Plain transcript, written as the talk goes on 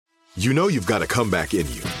You know you've got a comeback in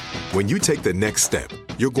you. When you take the next step,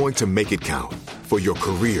 you're going to make it count. For your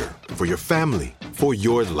career, for your family, for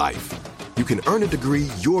your life. You can earn a degree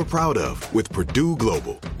you're proud of with Purdue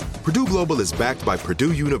Global. Purdue Global is backed by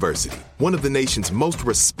Purdue University, one of the nation's most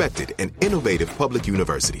respected and innovative public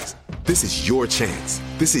universities. This is your chance.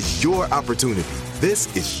 This is your opportunity.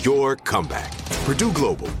 This is your comeback. Purdue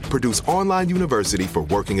Global, Purdue's online university for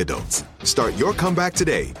working adults. Start your comeback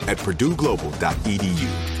today at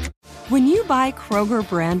purdueglobal.edu. When you buy Kroger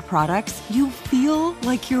brand products, you feel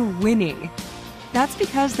like you're winning. That's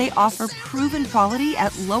because they offer proven quality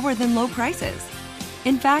at lower than low prices.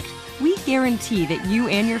 In fact, we guarantee that you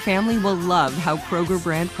and your family will love how Kroger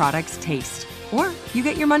brand products taste, or you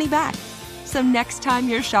get your money back. So next time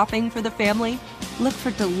you're shopping for the family, look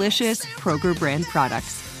for delicious Kroger brand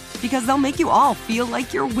products, because they'll make you all feel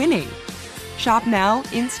like you're winning. Shop now,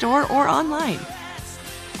 in-store, or online.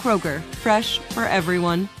 Kroger, fresh for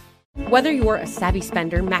everyone. Whether you're a savvy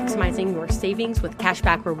spender maximizing your savings with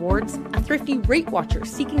cashback rewards, a thrifty rate watcher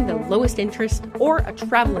seeking the lowest interest, or a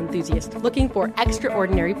travel enthusiast looking for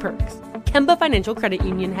extraordinary perks, Kemba Financial Credit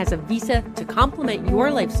Union has a visa to complement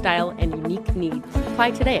your lifestyle and unique needs.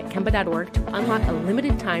 Apply today at Kemba.org to unlock a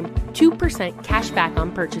limited time 2% cash back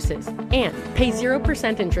on purchases and pay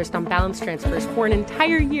 0% interest on balance transfers for an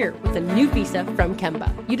entire year with a new visa from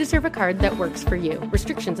Kemba. You deserve a card that works for you.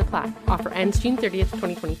 Restrictions apply. Offer ends June 30th,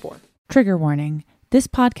 2024. Trigger warning. This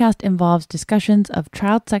podcast involves discussions of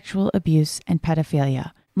child sexual abuse and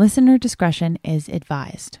pedophilia. Listener discretion is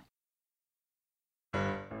advised.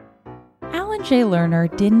 Alan J.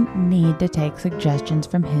 Lerner didn't need to take suggestions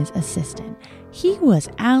from his assistant. He was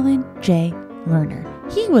Alan J. Lerner.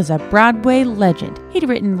 He was a Broadway legend. He'd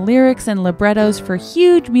written lyrics and librettos for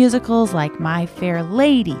huge musicals like My Fair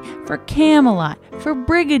Lady, for Camelot, for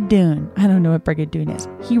Brigadoon. I don't know what Brigadoon is.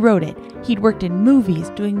 He wrote it. He'd worked in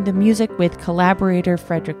movies, doing the music with collaborator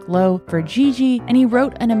Frederick Loewe for Gigi, and he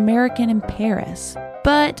wrote An American in Paris.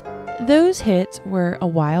 But those hits were a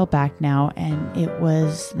while back now, and it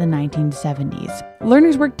was the 1970s.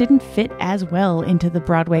 Lerner's work didn't fit as well into the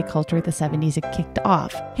Broadway culture the 70s had kicked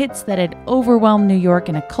off. Hits that had overwhelmed New York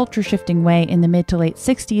in a culture-shifting way in the mid to late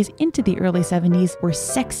 60s into the early 70s were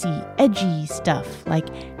sexy, edgy stuff like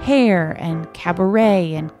Hair and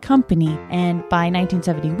Cabaret and Company, and by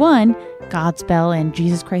 1971, Godspell and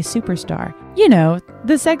Jesus Christ Superstar. You know,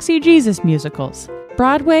 the sexy Jesus musicals.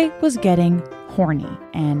 Broadway was getting horny,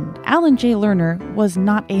 and Alan J. Lerner was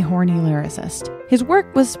not a horny lyricist. His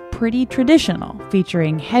work was pretty traditional,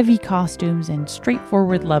 featuring heavy costumes and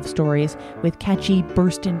straightforward love stories with catchy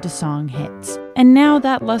burst-into-song hits. And now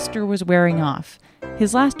that luster was wearing off.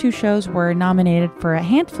 His last two shows were nominated for a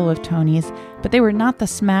handful of Tonys, but they were not the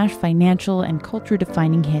smash financial and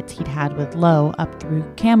culture-defining hits he'd had with Lowe up through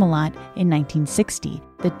Camelot in 1960.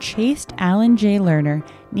 The chaste Alan J. Lerner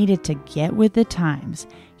needed to get with the times.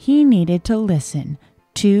 He needed to listen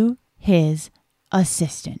to his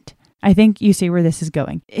assistant. I think you see where this is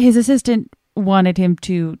going. His assistant wanted him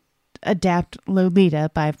to adapt Lolita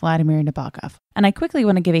by Vladimir Nabokov. And I quickly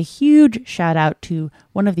want to give a huge shout out to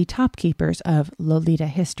one of the top keepers of Lolita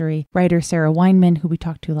history, writer Sarah Weinman, who we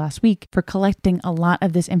talked to last week, for collecting a lot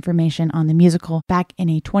of this information on the musical back in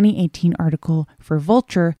a 2018 article for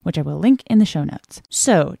Vulture, which I will link in the show notes.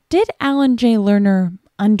 So, did Alan J. Lerner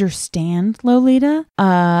understand Lolita?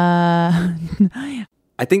 I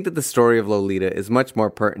think that the story of Lolita is much more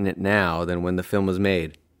pertinent now than when the film was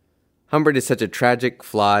made. Humbert is such a tragic,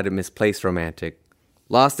 flawed, and misplaced romantic,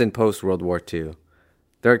 lost in post-World War II.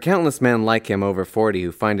 There are countless men like him over 40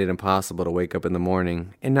 who find it impossible to wake up in the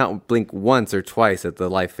morning and not blink once or twice at the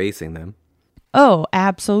life facing them. Oh,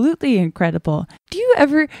 absolutely incredible. Do you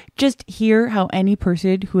ever just hear how any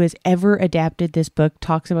person who has ever adapted this book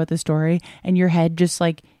talks about the story and your head just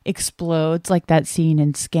like explodes like that scene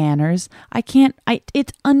in Scanners?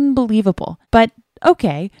 It's unbelievable. But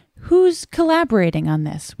okay, who's collaborating on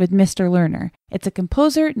this with Mr. Lerner? It's a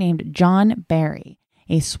composer named John Barry,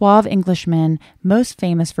 a suave Englishman most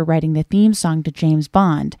famous for writing the theme song to James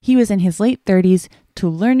Bond. He was in his late 30s to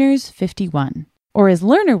Lerner's 51. Or as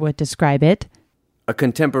Lerner would describe it, a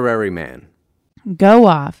contemporary man. Go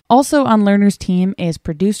off. Also on Lerner's team is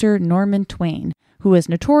producer Norman Twain, who is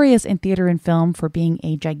notorious in theater and film for being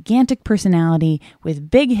a gigantic personality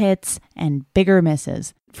with big hits and bigger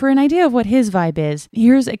misses. For an idea of what his vibe is,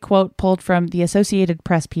 here's a quote pulled from the Associated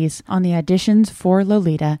Press piece on the auditions for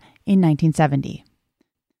Lolita in 1970.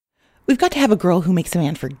 We've got to have a girl who makes a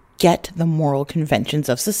man forget the moral conventions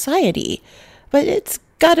of society. But it's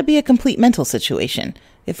got to be a complete mental situation.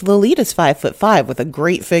 If Lolita's 5'5" with a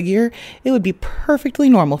great figure, it would be perfectly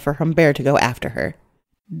normal for Humbert to go after her.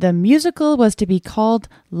 The musical was to be called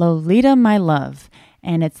Lolita, My Love,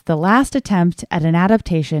 and it's the last attempt at an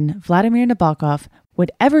adaptation Vladimir Nabokov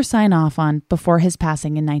would ever sign off on before his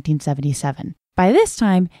passing in 1977. By this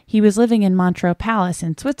time, he was living in Montreux Palace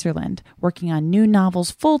in Switzerland, working on new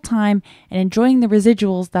novels full-time and enjoying the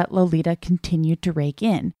residuals that Lolita continued to rake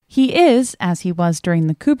in. He is, as he was during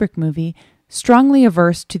the Kubrick movie, strongly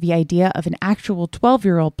averse to the idea of an actual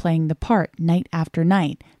 12-year-old playing the part night after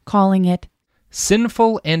night, calling it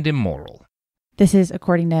sinful and immoral. This is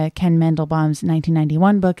according to Ken Mandelbaum's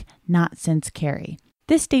 1991 book, Not Since Carrie.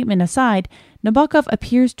 This statement aside, Nabokov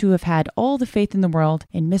appears to have had all the faith in the world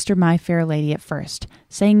in Mr. My Fair Lady at first,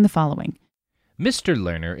 saying the following. Mr.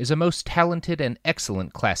 Lerner is a most talented and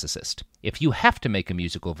excellent classicist. If you have to make a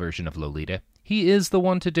musical version of Lolita, he is the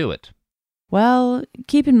one to do it. Well,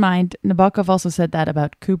 keep in mind, Nabokov also said that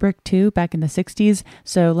about Kubrick too, back in the 60s,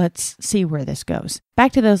 so let's see where this goes.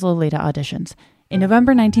 Back to those Lolita auditions. In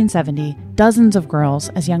November 1970, dozens of girls,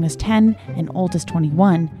 as young as 10 and old as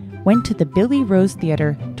 21, went to the Billy Rose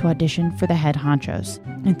Theater to audition for the head honchos.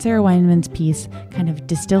 And Sarah Weinman's piece kind of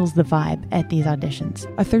distills the vibe at these auditions.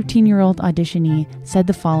 A 13-year-old auditionee said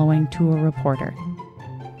the following to a reporter.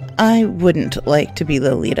 I wouldn't like to be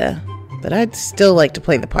Lolita, but I'd still like to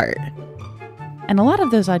play the part. And a lot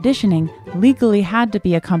of those auditioning legally had to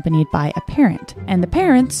be accompanied by a parent. And the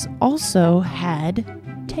parents also had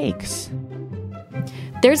takes.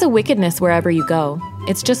 There's a wickedness wherever you go.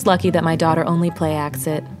 It's just lucky that my daughter only play acts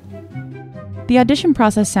it. The audition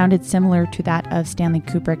process sounded similar to that of Stanley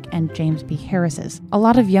Kubrick and James B. Harris's. A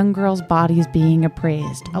lot of young girls' bodies being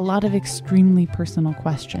appraised, a lot of extremely personal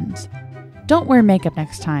questions. Don't wear makeup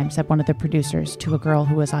next time, said one of the producers to a girl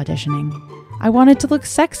who was auditioning. I wanted to look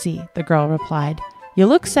sexy, the girl replied. You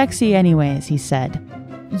look sexy anyways, he said.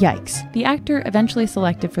 Yikes. The actor eventually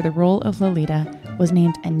selected for the role of Lolita was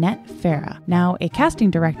named Annette Farah, now a casting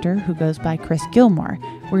director who goes by Chris Gilmore.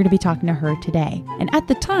 We're going to be talking to her today. And at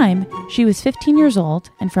the time, she was 15 years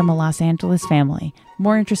old and from a Los Angeles family,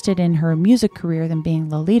 more interested in her music career than being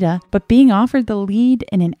Lolita, but being offered the lead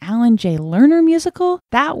in an Alan J. Lerner musical,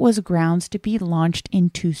 that was grounds to be launched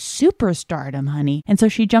into superstardom, honey. And so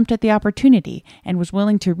she jumped at the opportunity and was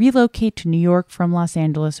willing to relocate to New York from Los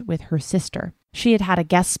Angeles with her sister. She had had a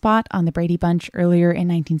guest spot on the Brady Bunch earlier in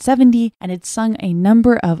 1970 and had sung a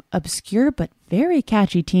number of obscure but very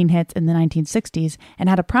catchy teen hits in the 1960s and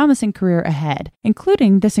had a promising career ahead,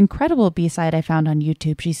 including this incredible B-side I found on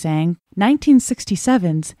YouTube. She sang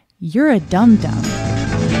 1967's You're a Dum Dum.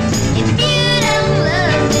 If you don't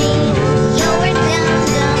love me, you're a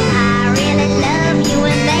dum-dum. I really love you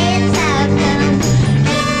and that's how come.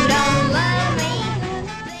 You don't love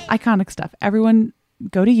me. Iconic stuff. Everyone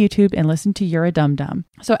go to YouTube and listen to You're a Dum Dum.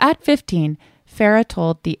 So at 15, Farah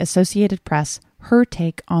told the Associated Press her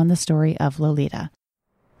take on the story of Lolita.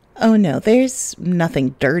 Oh no, there's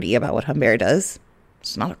nothing dirty about what Humbert does.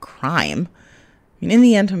 It's not a crime. I mean, in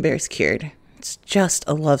the end, Humbert's cured. It's just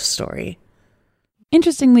a love story.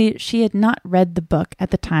 Interestingly, she had not read the book at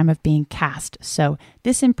the time of being cast, so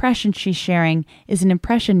this impression she's sharing is an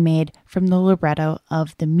impression made from the libretto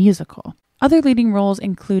of the musical. Other leading roles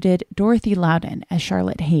included Dorothy Loudon as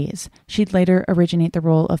Charlotte Hayes. She'd later originate the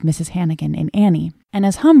role of Mrs. Hannigan in Annie. And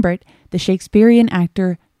as Humbert, the Shakespearean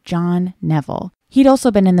actor John Neville. He'd also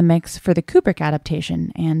been in the mix for the Kubrick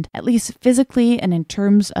adaptation, and at least physically and in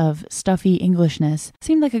terms of stuffy Englishness,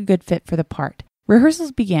 seemed like a good fit for the part.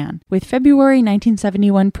 Rehearsals began with February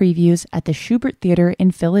 1971 previews at the Shubert Theater in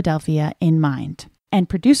Philadelphia in mind. And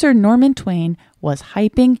producer Norman Twain was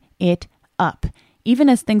hyping it up, even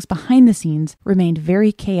as things behind the scenes remained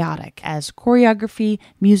very chaotic, as choreography,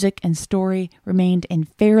 music, and story remained in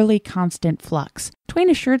fairly constant flux. Twain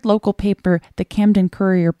assured local paper, the Camden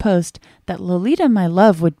Courier-Post, that Lolita, My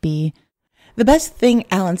Love would be the best thing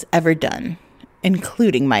Alan's ever done,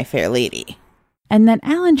 including My Fair Lady. And that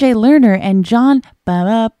Alan J. Lerner and John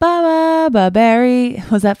Barry,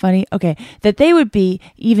 was that funny? Okay, that they would be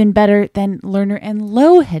even better than Lerner and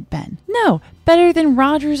Lowe had been. No, better than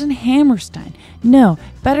Rodgers and Hammerstein. No,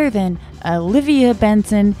 better than Olivia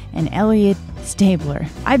Benson and Elliot Stabler.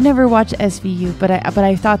 I've never watched SVU, but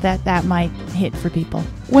I thought that might hit for people.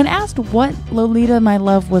 When asked what Lolita, My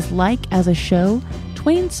Love was like as a show,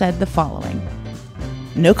 Twain said the following.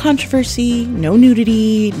 No controversy, no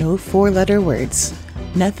nudity, no four-letter words.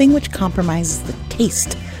 Nothing which compromises the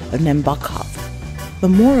taste of Nabokov. The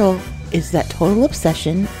moral is that total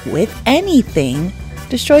obsession with anything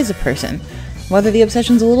destroys a person, whether the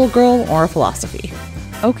obsession's a little girl or a philosophy.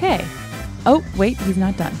 Okay. Oh, wait, he's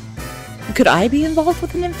not done. Could I be involved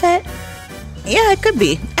with an nymphette? Yeah, I could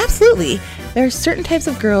be. Absolutely. There are certain types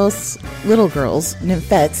of girls, little girls,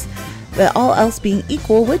 nymphettes, that all else being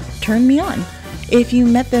equal would turn me on. If you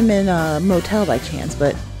met them in a motel by chance,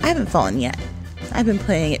 but I haven't fallen yet. I've been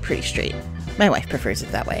playing it pretty straight. My wife prefers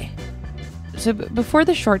it that way. So before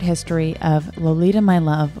the short history of Lolita My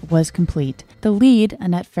Love was complete, the lead,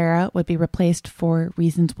 Annette Farah, would be replaced for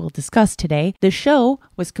reasons we'll discuss today. The show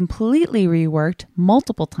was completely reworked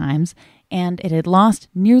multiple times, and it had lost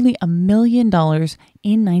nearly $1 million in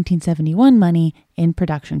 1971 money in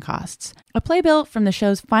production costs. A playbill from the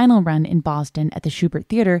show's final run in Boston at the Shubert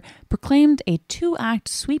Theater proclaimed a 2-act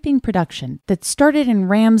sweeping production that started in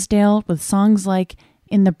Ramsdale with songs like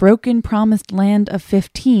In the Broken Promised Land of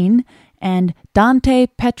 15 and Dante,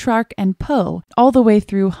 Petrarch, and Poe, all the way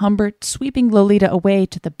through Humbert sweeping Lolita away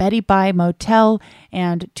to the Betty Bye Motel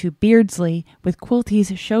and to Beardsley with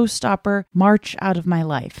Quilty's showstopper March Out of My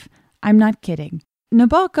Life. I'm not kidding.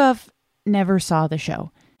 Nabokov never saw the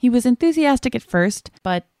show. He was enthusiastic at first,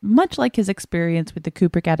 but much like his experience with the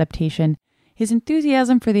Kubrick adaptation, his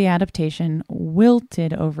enthusiasm for the adaptation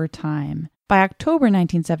wilted over time. By October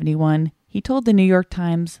 1971, he told the New York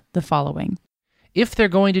Times the following: "If they're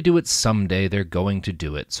going to do it someday, they're going to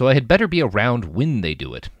do it, so I had better be around when they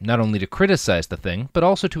do it, not only to criticize the thing, but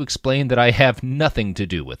also to explain that I have nothing to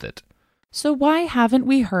do with it." So why haven't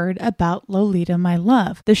we heard about Lolita My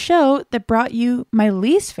Love, the show that brought you my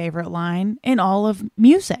least favorite line in all of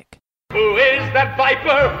music? Who is that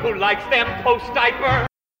viper who likes them post-diaper?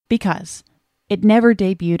 Because it never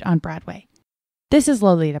debuted on Broadway. This is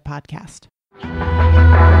Lolita Podcast.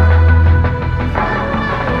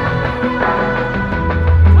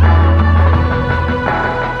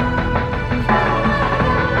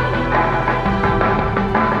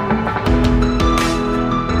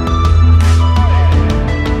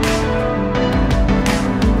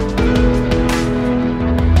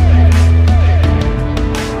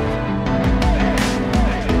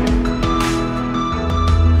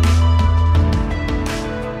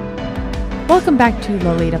 Welcome back to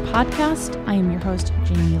Lolita Podcast. I am your host,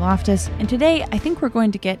 Jamie Loftus, and today I think we're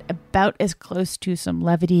going to get about as close to some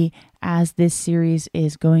levity as this series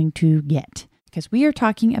is going to get, because we are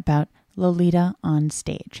talking about Lolita on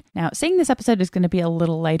stage. Now, saying this episode is going to be a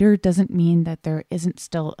little lighter doesn't mean that there isn't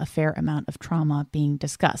still a fair amount of trauma being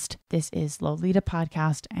discussed. This is Lolita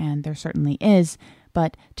Podcast, and there certainly is.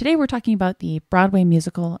 But today we're talking about the Broadway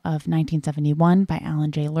musical of 1971 by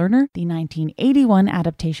Alan J. Lerner, the 1981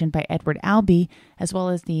 adaptation by Edward Albee, as well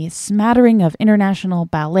as the smattering of international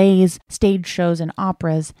ballets, stage shows, and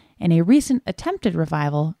operas, and a recent attempted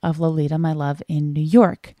revival of Lolita My Love in New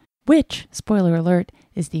York, which, spoiler alert,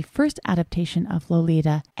 is the first adaptation of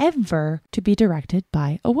Lolita ever to be directed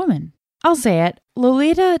by a woman. I'll say it,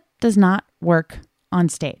 Lolita does not work on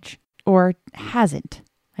stage, or hasn't,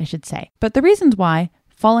 I should say. But the reasons why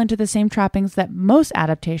fall into the same trappings that most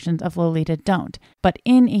adaptations of Lolita don't, but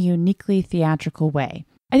in a uniquely theatrical way.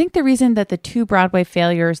 I think the reason that the two Broadway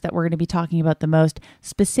failures that we're going to be talking about the most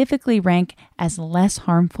specifically rank as less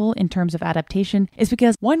harmful in terms of adaptation is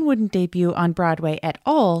because one wouldn't debut on Broadway at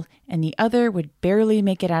all, and the other would barely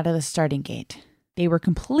make it out of the starting gate. They were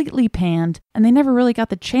completely panned, and they never really got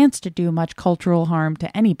the chance to do much cultural harm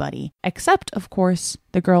to anybody, except, of course,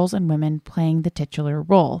 the girls and women playing the titular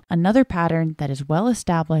role, another pattern that is well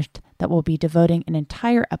established that we'll be devoting an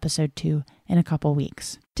entire episode to in a couple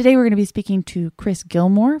weeks. Today we're going to be speaking to Chris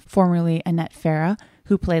Gilmore, formerly Annette Farah,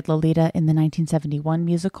 who played Lolita in the 1971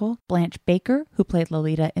 musical, Blanche Baker, who played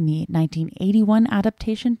Lolita in the 1981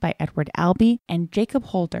 adaptation by Edward Albee, and Jacob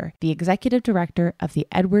Holder, the executive director of the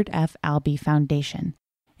Edward F. Albee Foundation.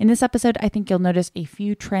 In this episode, I think you'll notice a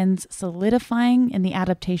few trends solidifying in the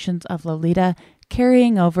adaptations of Lolita,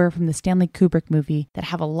 carrying over from the Stanley Kubrick movie that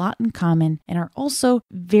have a lot in common and are also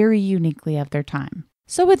very uniquely of their time.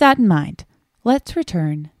 So with that in mind, let's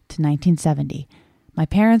return to 1970. My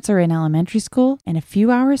parents are in elementary school, and a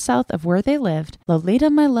few hours south of where they lived, Lolita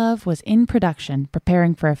My Love was in production,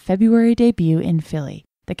 preparing for a February debut in Philly.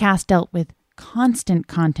 The cast dealt with constant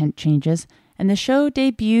content changes, and the show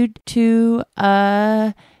debuted to,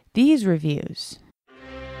 these reviews.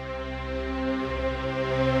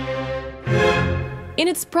 In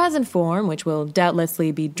its present form, which will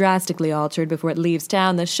doubtlessly be drastically altered before it leaves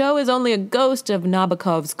town, the show is only a ghost of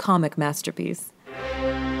Nabokov's comic masterpiece.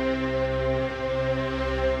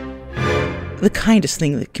 The kindest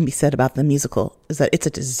thing that can be said about the musical is that it's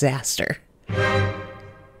a disaster.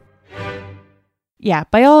 Yeah,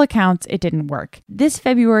 by all accounts, it didn't work. This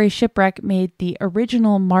February shipwreck made the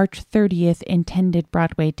original March 30th intended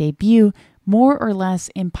Broadway debut more or less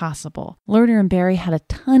impossible. Lerner and Barry had a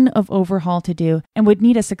ton of overhaul to do and would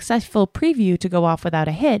need a successful preview to go off without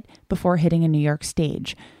a hit before hitting a New York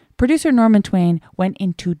stage. Producer Norman Twain went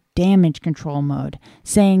into damage control mode,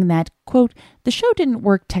 saying that, quote, the show didn't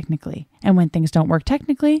work technically, and when things don't work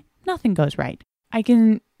technically, nothing goes right. I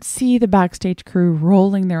can see the backstage crew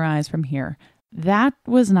rolling their eyes from here. That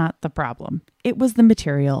was not the problem. It was the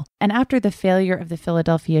material. And after the failure of the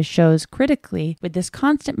Philadelphia shows critically, with this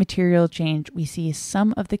constant material change, we see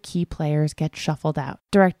some of the key players get shuffled out.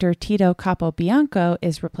 Director Tito Capobianco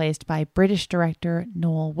is replaced by British director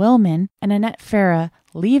Noel Willman, and Annette Farah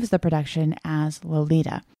leaves the production as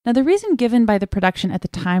Lolita. Now, the reason given by the production at the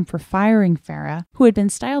time for firing Farah, who had been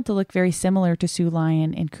styled to look very similar to Sue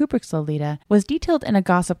Lyon in Kubrick's Lolita, was detailed in a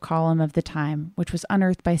gossip column of the time, which was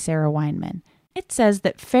unearthed by Sarah Weinman. It says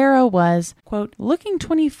that Farah was, quote, looking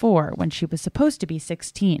 24 when she was supposed to be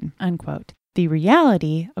 16, unquote. The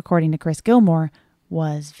reality, according to Chris Gilmore,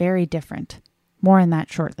 was very different. More on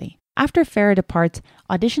that shortly. After Farah departs,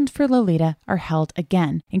 auditions for Lolita are held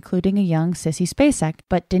again, including a young Sissy Spacek,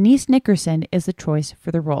 but Denise Nickerson is the choice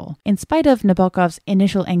for the role. In spite of Nabokov's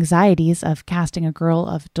initial anxieties of casting a girl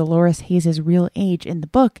of Dolores Hayes' real age in the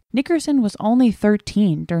book, Nickerson was only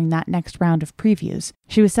 13 during that next round of previews.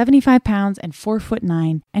 She was 75 pounds and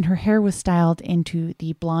 4'9", and her hair was styled into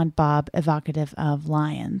the blonde bob evocative of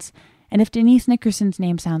lions. And if Denise Nickerson's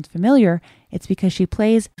name sounds familiar, it's because she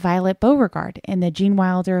plays Violet Beauregard in the Gene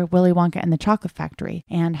Wilder Willy Wonka and the Chocolate Factory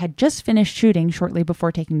and had just finished shooting shortly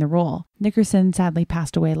before taking the role. Nickerson sadly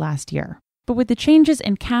passed away last year. But with the changes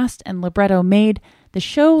in cast and libretto made, the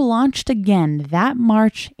show launched again that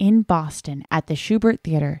March in Boston at the Shubert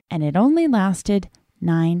Theater, and it only lasted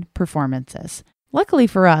 9 performances. Luckily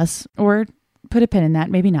for us, or put a pin in that,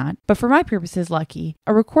 maybe not, but for my purposes, lucky,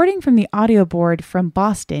 a recording from the audio board from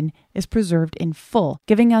Boston is preserved in full,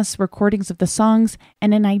 giving us recordings of the songs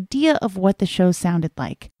and an idea of what the show sounded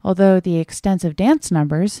like. Although the extensive dance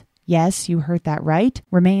numbers, yes, you heard that right,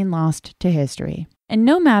 remain lost to history. And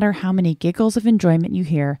no matter how many giggles of enjoyment you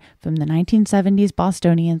hear from the 1970s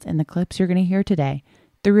Bostonians in the clips you're going to hear today,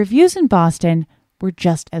 the reviews in Boston were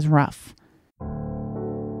just as rough.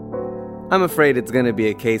 I'm afraid it's going to be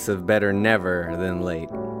a case of better never than late.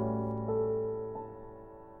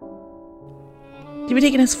 Do we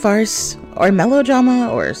take it as farce, or melodrama,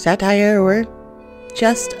 or satire, or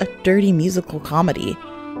just a dirty musical comedy?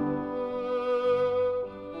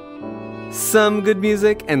 Some good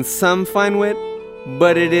music and some fine wit,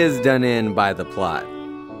 but it is done in by the plot.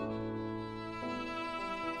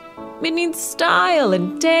 It needs style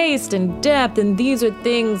and taste and depth, and these are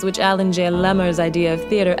things which Alan J. Lemmer's idea of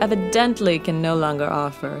theater evidently can no longer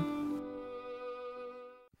offer.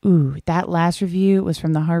 Ooh, that last review was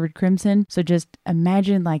from the Harvard Crimson, so just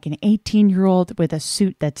imagine like an 18-year-old with a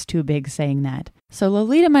suit that's too big saying that. So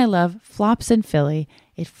Lolita, My Love flops in Philly,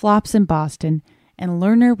 it flops in Boston, and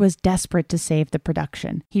Lerner was desperate to save the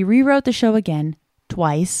production. He rewrote the show again,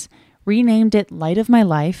 twice, renamed it Light of My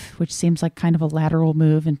Life, which seems like kind of a lateral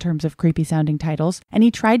move in terms of creepy-sounding titles, and he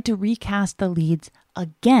tried to recast the leads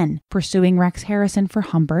again, pursuing Rex Harrison for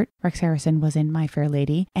Humbert. Rex Harrison was in My Fair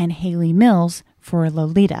Lady, and Haley Mills for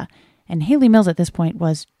Lolita. And Haley Mills at this point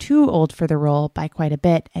was too old for the role by quite a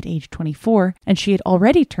bit at age 24, and she had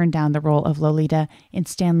already turned down the role of Lolita in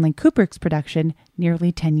Stanley Kubrick's production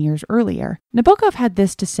nearly 10 years earlier. Nabokov had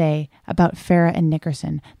this to say about Farah and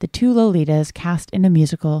Nickerson, the two Lolitas cast in a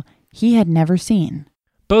musical he had never seen.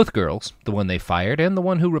 Both girls, the one they fired and the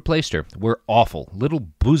one who replaced her, were awful, little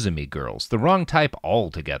bosomy girls, the wrong type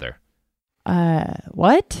altogether.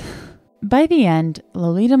 What? By the end,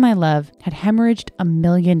 Lolita My Love had hemorrhaged $1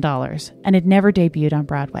 million and had never debuted on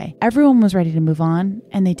Broadway. Everyone was ready to move on,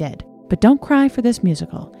 and they did. But don't cry for this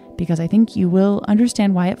musical, because I think you will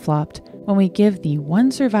understand why it flopped when we give the one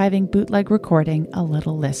surviving bootleg recording a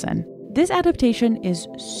little listen. This adaptation is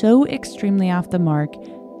so extremely off the mark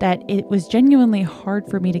that it was genuinely hard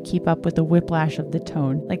for me to keep up with the whiplash of the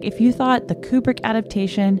tone. Like, if you thought the Kubrick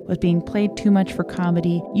adaptation was being played too much for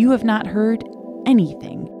comedy, you have not heard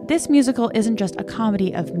anything. This musical isn't just a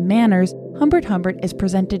comedy of manners. Humbert Humbert is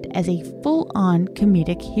presented as a full-on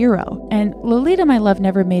comedic hero. And Lolita My Love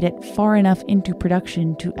never made it far enough into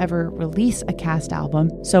production to ever release a cast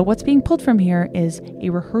album. So what's being pulled from here is a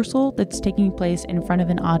rehearsal that's taking place in front of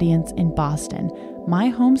an audience in Boston, my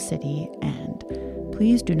home city, and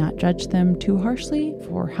please do not judge them too harshly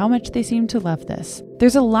for how much they seem to love this.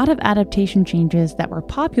 There's a lot of adaptation changes that were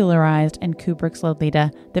popularized in Kubrick's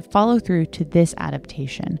Lolita that follow through to this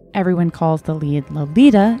adaptation. Everyone calls the lead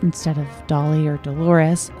Lolita instead of Dolly or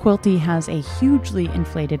Dolores. Quilty has a hugely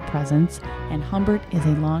inflated presence, and Humbert is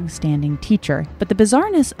a long-standing teacher. But the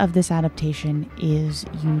bizarreness of this adaptation is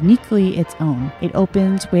uniquely its own. It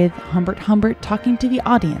opens with Humbert Humbert talking to the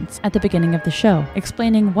audience at the beginning of the show,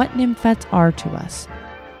 explaining what nymphets are to us.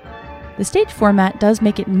 The stage format does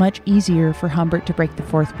make it much easier for Humbert to break the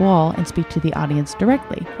fourth wall and speak to the audience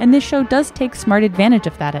directly, and this show does take smart advantage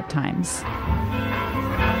of that at times.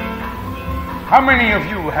 How many of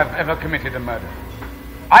you have ever committed a murder?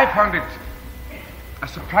 I found it a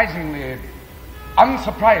surprisingly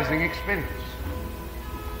unsurprising experience.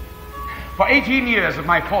 For 18 years of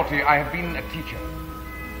my 40, I have been a teacher.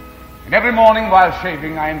 And every morning while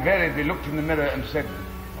shaving, I invariably looked in the mirror and said,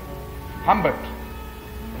 Humbert,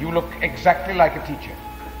 you look exactly like a teacher.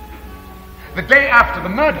 The day after the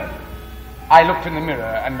murder, I looked in the mirror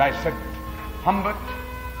and I said, Humbert,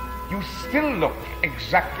 you still look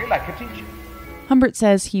exactly like a teacher. Humbert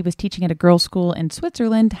says he was teaching at a girls' school in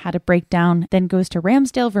Switzerland, had a breakdown, then goes to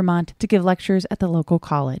Ramsdale, Vermont to give lectures at the local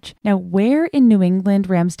college. Now, where in New England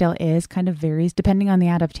Ramsdale is kind of varies depending on the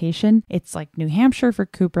adaptation. It's like New Hampshire for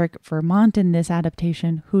Kubrick, Vermont in this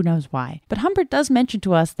adaptation, who knows why. But Humbert does mention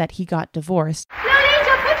to us that he got divorced.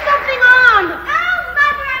 Lolita, put something on! Oh,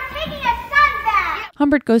 Mother, I'm taking a sunbath!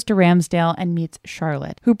 Humbert goes to Ramsdale and meets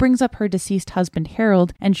Charlotte, who brings up her deceased husband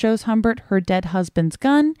Harold and shows Humbert her dead husband's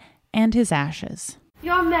gun and his ashes.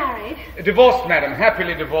 You're married? Divorced, madam.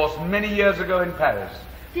 Happily divorced many years ago in Paris.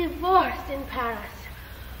 Divorced in Paris.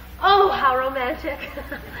 Oh, how romantic.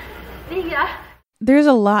 There's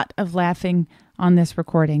a lot of laughing on this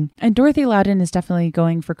recording, and Dorothy Loudon is definitely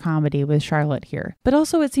going for comedy with Charlotte here. But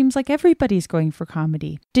also it seems like everybody's going for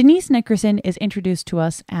comedy. Denise Nickerson is introduced to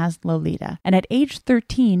us as Lolita, and at age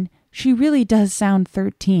 13, she really does sound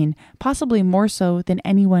 13, possibly more so than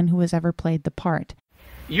anyone who has ever played the part.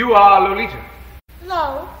 You are Lolita.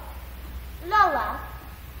 Lola, Lolita.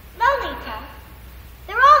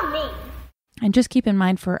 They're all me. And just keep in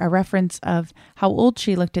mind, for a reference of how old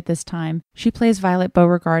she looked at this time, she plays Violet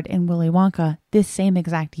Beauregard in Willy Wonka this same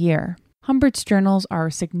exact year. Humbert's journals are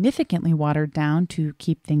significantly watered down to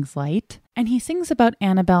keep things light, and he sings about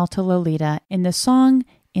Annabelle to Lolita in the song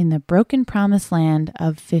In the Broken Promised Land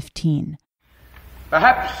of 15.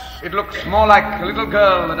 Perhaps it looks more like a little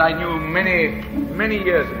girl that I knew many, many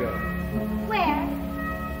years ago. Where?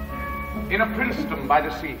 In a princedom by the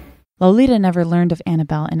sea. Lolita never learned of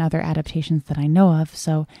Annabelle in other adaptations that I know of,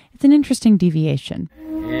 so it's an interesting deviation.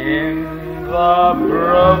 In the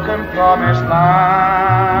broken promised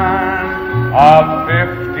land of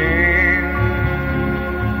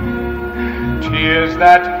 15, tears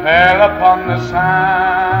that fell upon the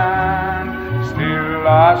sand still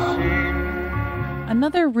are seen.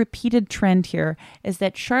 Another repeated trend here is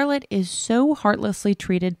that Charlotte is so heartlessly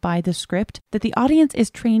treated by the script that the audience is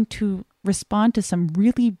trained to respond to some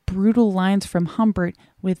really brutal lines from Humbert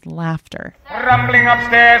with laughter. Rumbling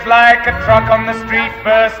upstairs like a truck on the street,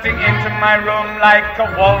 bursting into my room like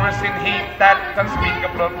a walrus in heat, that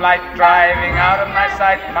unspeakable flight driving out of my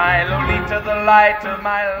sight, my Lolita, the light of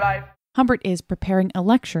my life. Humbert is preparing a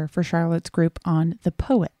lecture for Charlotte's group on the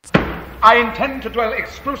poets. I intend to dwell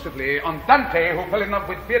exclusively on Dante, who fell in love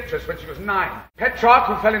with Beatrice when she was 9, Petrarch,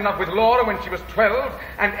 who fell in love with Laura when she was 12,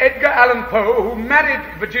 and Edgar Allan Poe, who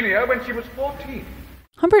married Virginia when she was 14.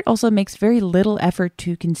 Humbert also makes very little effort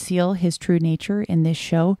to conceal his true nature in this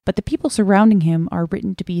show, but the people surrounding him are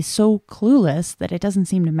written to be so clueless that it doesn't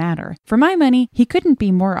seem to matter. For my money, he couldn't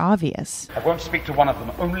be more obvious. I won't speak to one of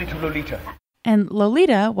them, only to Lolita. And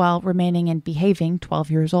Lolita, while remaining and behaving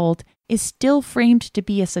 12 years old, is still framed to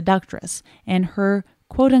be a seductress, and her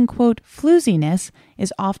quote-unquote flooziness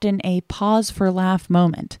is often a pause-for-laugh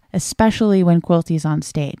moment, especially when Quilty's on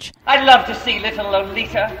stage. I'd love to see little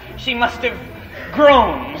Lolita. She must have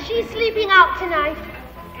grown. She's sleeping out tonight.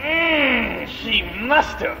 She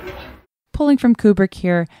must have. Pulling from Kubrick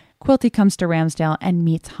here, Quilty comes to Ramsdale and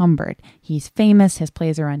meets Humbert. He's famous, his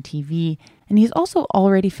plays are on TV, and he's also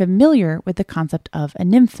already familiar with the concept of a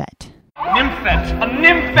nymphette. Nymphette! A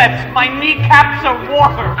nymphette! My kneecaps are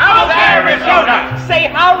water! How's Arizona? Say,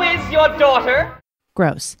 how is your daughter?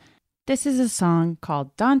 Gross. This is a song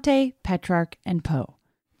called Dante, Petrarch, and Poe.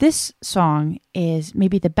 This song is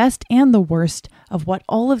maybe the best and the worst of what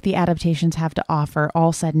all of the adaptations have to offer,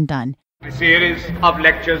 all said and done. A series of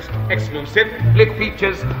lectures, exclusive, lit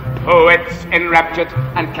features, poets enraptured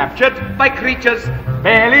and captured by creatures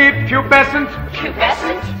barely pubescent,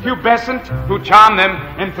 who charm them,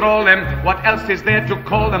 enthrall them. What else is there to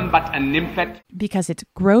call them but a nymphette? Because it's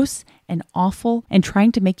gross and awful and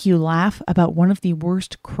trying to make you laugh about one of the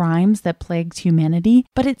worst crimes that plagues humanity,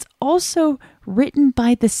 but it's also written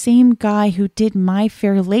by the same guy who did My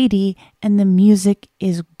Fair Lady, and the music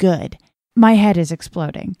is good. My head is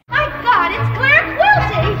exploding. My God, it's Claire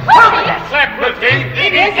Quilty! Claire Quilty!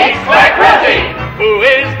 It's Claire Quilty! Who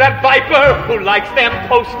is that viper who likes them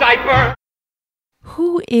post-diaper?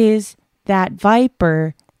 Who is that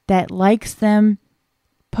viper that likes them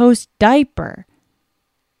post-diaper.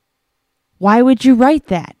 Why would you write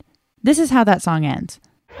that? This is how that song ends.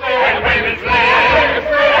 And women's lives,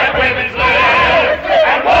 and women's lives,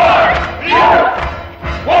 and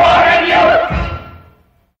war and youth.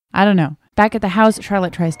 I don't know. Back at the house,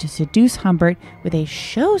 Charlotte tries to seduce Humbert with a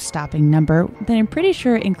show-stopping number that I'm pretty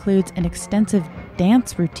sure includes an extensive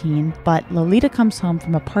dance routine, but Lolita comes home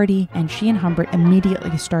from a party and she and Humbert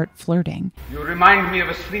immediately start flirting. You remind me of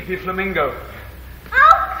a sleepy flamingo. Oh, cut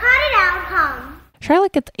it out, Hum.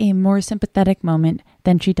 Charlotte gets a more sympathetic moment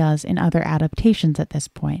than she does in other adaptations at this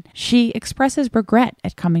point. She expresses regret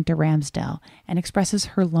at coming to Ramsdale and expresses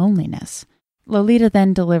her loneliness. Lolita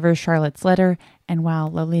then delivers Charlotte's letter, and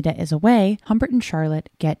while Lolita is away, Humbert and Charlotte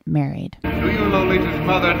get married. Do you, Lolita's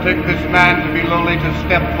mother, take this man to be Lolita's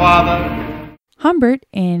stepfather? Humbert,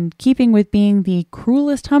 in keeping with being the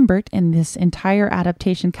cruelest Humbert in this entire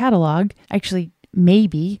adaptation catalog, actually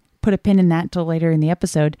maybe put a pin in that till later in the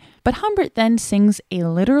episode, but Humbert then sings a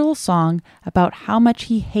literal song about how much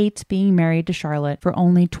he hates being married to Charlotte for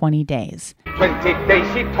only 20 days. 20 days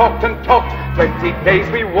she talked and talked, 20 days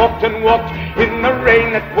we walked and walked, in the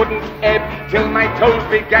rain that wouldn't ebb, till my toes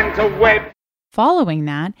began to web. Following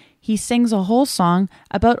that, he sings a whole song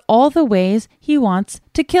about all the ways he wants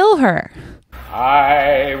to kill her.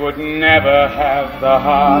 I would never have the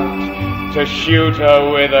heart to shoot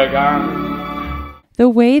her with a gun. The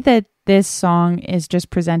way that this song is just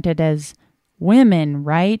presented as women,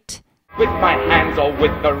 right? With my hands or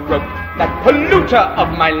with the rope, that polluter of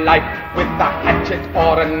my life, with a hatchet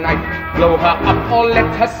or a knife, blow her up or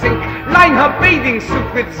let her sink, line her bathing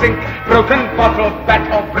suit with zinc, broken bottle,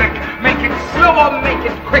 bat or brick, make it slow or make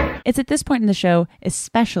it quick. It's at this point in the show,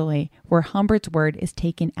 especially, where Humbert's word is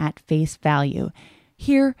taken at face value.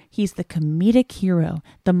 Here, he's the comedic hero,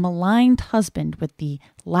 the maligned husband with the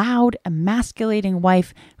loud, emasculating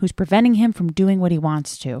wife who's preventing him from doing what he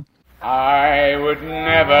wants to. I would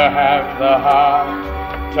never have the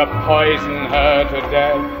heart to poison her to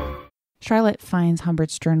death. Charlotte finds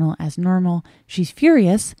Humbert's journal as normal. She's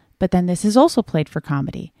furious, but then this is also played for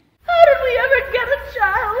comedy. How did we ever get a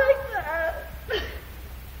child like that?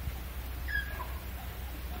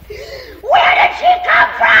 Where did she come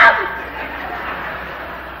from?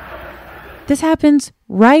 This happens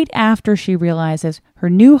right after she realizes her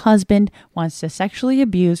new husband wants to sexually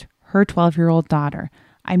abuse her 12-year-old daughter.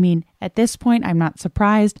 I mean, at this point, I'm not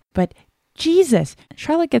surprised, but Jesus!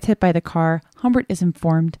 Charlotte gets hit by the car, Humbert is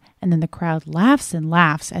informed, and then the crowd laughs and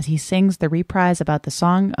laughs as he sings the reprise about the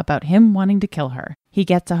song about him wanting to kill her. He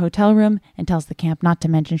gets a hotel room and tells the camp not to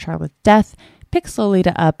mention Charlotte's death, picks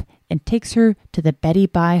Lolita up, and takes her to the Betty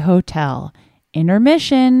Bye Hotel.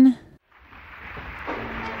 Intermission!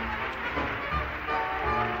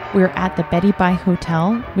 We're at the Betty Bye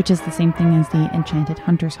Hotel, which is the same thing as the Enchanted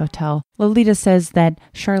Hunters Hotel. Lolita says that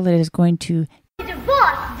Charlotte is going to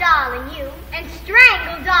Divorce, darling, you, and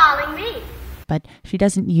strangle, darling, me. But she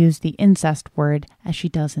doesn't use the incest word as she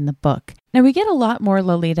does in the book. Now, we get a lot more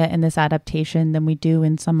Lolita in this adaptation than we do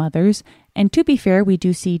in some others, and to be fair, we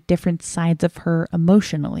do see different sides of her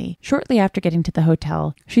emotionally. Shortly after getting to the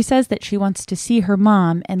hotel, she says that she wants to see her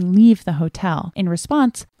mom and leave the hotel. In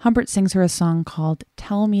response, Humbert sings her a song called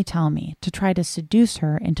Tell Me, to try to seduce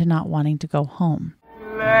her into not wanting to go home.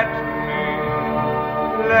 Let me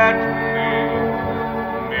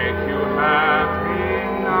make you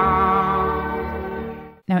happy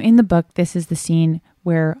now. Now, in the book, this is the scene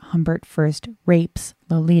where Humbert first rapes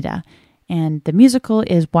Lolita, and the musical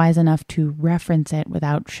is wise enough to reference it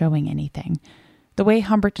without showing anything. The way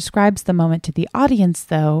Humbert describes the moment to the audience,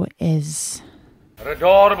 though, is... Her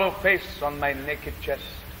adorable face on my naked chest.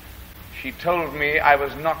 She told me I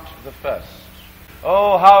was not the first.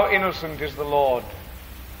 Oh, how innocent is the Lord.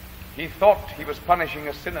 He thought he was punishing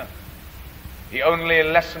a sinner. He only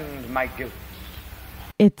lessened my guilt.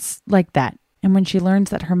 It's like that. And when she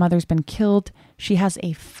learns that her mother's been killed, she has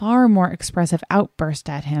a far more expressive outburst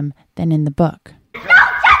at him than in the book. Don't touch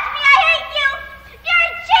me, I hate you! You're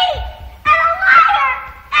a cheat! And a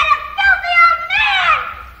liar! And a filthy old man!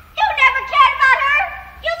 You never cared about her!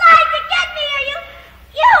 You lied to get me, or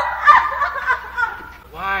you...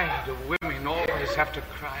 Why do women always have to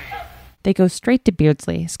cry? They go straight to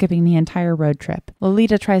Beardsley, skipping the entire road trip.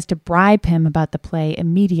 Lolita tries to bribe him about the play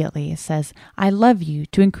immediately, says, I love you,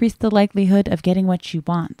 to increase the likelihood of getting what she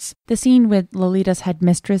wants. The scene with Lolita's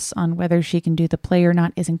headmistress on whether she can do the play or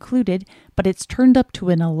not is included, but it's turned up to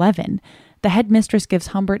an 11. The headmistress gives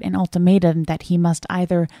Humbert an ultimatum that he must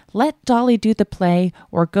either let Dolly do the play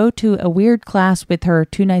or go to a weird class with her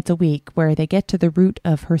 2 nights a week where they get to the root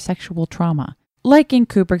of her sexual trauma. Like in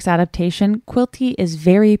Kubrick's adaptation, Quilty is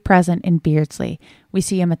very present in Beardsley. We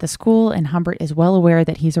see him at the school, and Humbert is well aware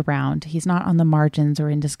that he's around. He's not on the margins or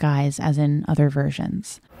in disguise as in other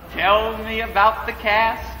versions. Tell me about the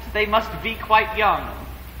cast. They must be quite young.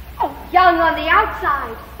 Oh, young on the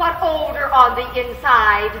outside, but older on the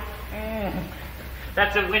inside.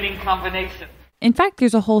 That's a winning combination. In fact,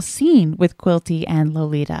 there's a whole scene with Quilty and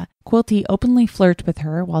Lolita. Quilty openly flirts with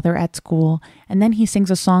her while they're at school, and then he sings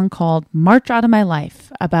a song called March Out of My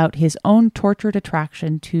Life about his own tortured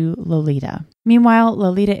attraction to Lolita. Meanwhile,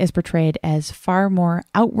 Lolita is portrayed as far more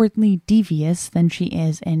outwardly devious than she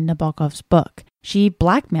is in Nabokov's book. She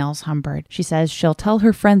blackmails Humbert. She says she'll tell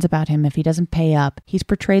her friends about him if he doesn't pay up. He's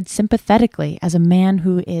portrayed sympathetically as a man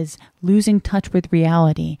who is losing touch with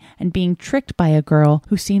reality and being tricked by a girl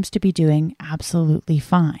who seems to be doing absolutely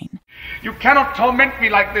fine. You cannot torment me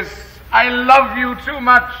like this. I love you too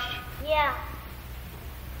much. Yeah,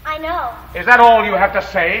 I know. Is that all you have to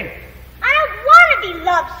say? I don't want to be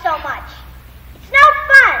loved so much. It's no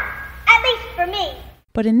fun, at least for me.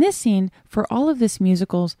 But in this scene, for all of this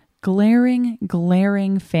musical's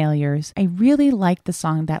glaring failures, I really like the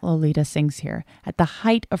song that Lolita sings here at the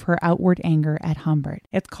height of her outward anger at Humbert.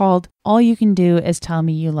 It's called All You Can Do Is Tell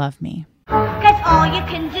Me You Love Me. 'Cause all you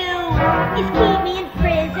can do is keep me in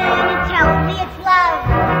prison and tell me it's love.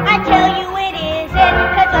 I tell you it isn't,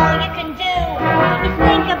 'cause all you can do is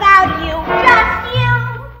think about you, just you.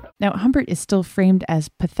 Now, Humbert is still framed as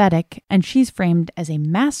pathetic, and she's framed as a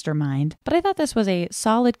mastermind, but I thought this was a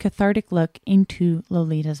solid cathartic look into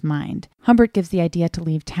Lolita's mind. Humbert gives the idea to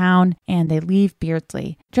leave town, and they leave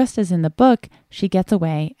Beardsley. Just as in the book, she gets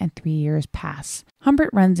away, and 3 years pass.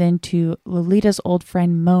 Humbert runs into Lolita's old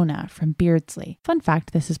friend Mona from Beardsley. Fun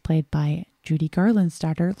fact, this is played by Judy Garland's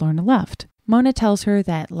daughter, Lorna Luft. Mona tells her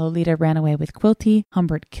that Lolita ran away with Quilty.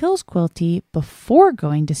 Humbert kills Quilty before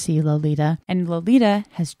going to see Lolita, and Lolita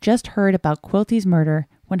has just heard about Quilty's murder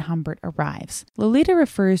when Humbert arrives. Lolita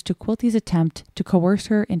refers to Quilty's attempt to coerce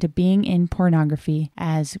her into being in pornography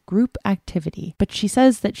as group activity, but she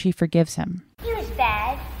says that she forgives him. He was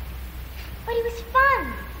bad, but he was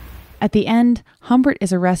fun. At the end, Humbert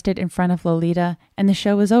is arrested in front of Lolita, and the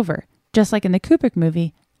show is over. Just like in the Kubrick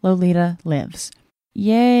movie, Lolita lives.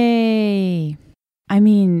 Yay! I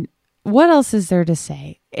mean, what else is there to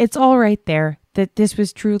say? It's all right there that this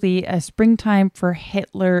was truly a springtime for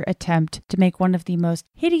Hitler attempt to make one of the most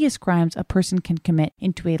hideous crimes a person can commit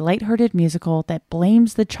into a lighthearted musical that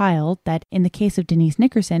blames the child that, in the case of Denise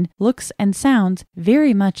Nickerson, looks and sounds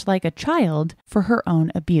very much like a child for her own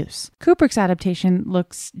abuse. Kubrick's adaptation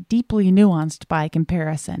looks deeply nuanced by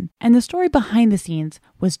comparison, and the story behind the scenes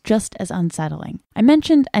was just as unsettling. I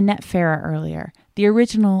mentioned Annette Farah earlier, the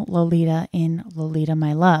original Lolita in Lolita,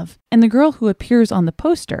 My Love, and the girl who appears on the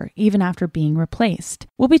poster even after being replaced.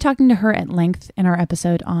 We'll be talking to her at length in our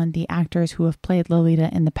episode on the actors who have played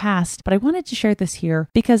Lolita in the past, but I wanted to share this here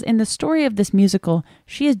because in the story of this musical,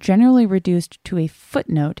 she is generally reduced to a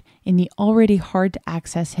footnote in the already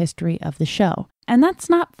hard-to-access history of the show. And that's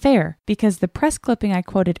not fair, because the press clipping I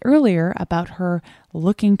quoted earlier about her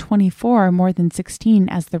looking 24 more than 16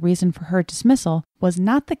 as the reason for her dismissal was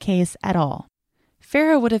not the case at all.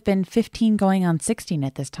 Farah would have been 15 going on 16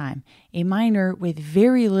 at this time, a minor with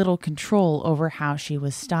very little control over how she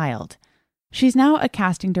was styled. She's now a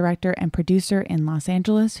casting director and producer in Los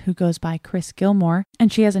Angeles who goes by Chris Gilmore,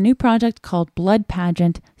 and she has a new project called Blood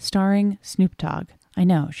Pageant starring Snoop Dogg. I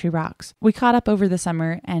know, she rocks. We caught up over the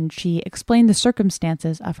summer, and she explained the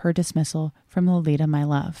circumstances of her dismissal from Lolita, My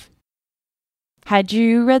Love. Had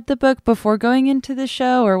you read the book before going into the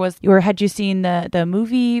show, or had you seen the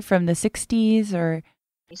movie from the 60s? Or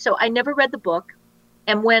So I never read the book,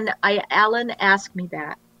 and when Alan asked me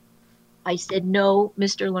that, I said, "No,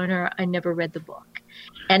 Mr. Lerner, I never read the book."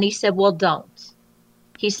 And he said, "Well, don't."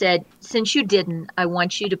 He said, "Since you didn't, I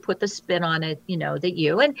want you to put the spin on it, that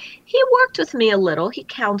you." And he worked with me a little. He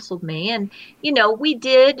counseled me. And, we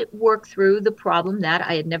did work through the problem that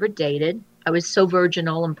I had never dated. I was so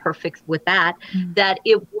virginal and perfect with that, that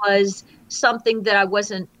it was something that I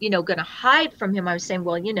wasn't, going to hide from him. I was saying,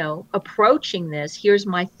 well, approaching this, here's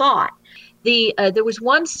my thought. There was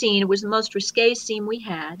one scene, it was the most risque scene we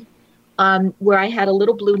had, where I had a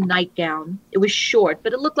little blue nightgown. It was short,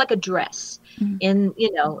 but it looked like a dress. And,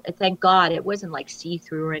 thank God it wasn't like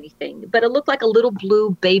see-through or anything, but it looked like a little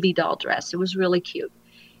blue baby doll dress. It was really cute.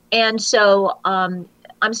 And so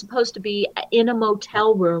I'm supposed to be in a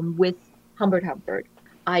motel room with Humbert.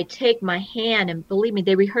 I take my hand, and believe me,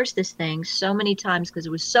 they rehearsed this thing so many times because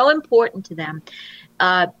it was so important to them,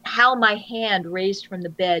 how my hand raised from the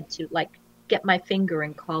bed to get my finger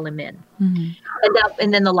and call him in.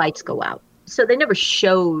 And then the lights go out. so they never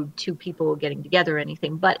showed two people getting together or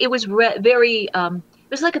anything, but it was very, it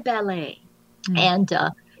was like a ballet. And,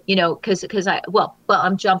 cause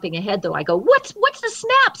I'm jumping ahead though. I go, what's the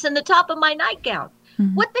snaps in the top of my nightgown?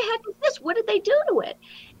 What the heck is this? What did they do to it?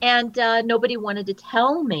 And nobody wanted to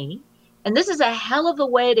tell me. And this is a hell of a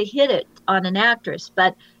way to hit it on an actress.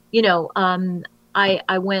 But,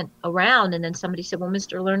 I went around and then somebody said, well,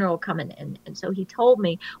 Mr. Lerner will come in. And so he told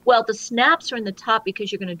me, well, the snaps are in the top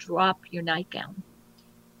because you're going to drop your nightgown.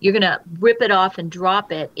 You're going to rip it off and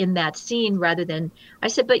drop it in that scene rather than, I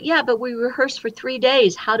said, but we rehearsed for 3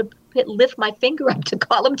 days how to lift my finger up to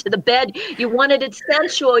call him to the bed. You wanted it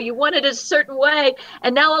sensual. You wanted it a certain way.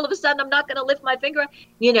 And now all of a sudden I'm not going to lift my finger up.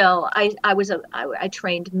 I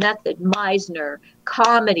trained method, Meisner,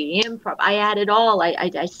 comedy, improv. I had it all.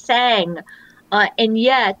 I sang. And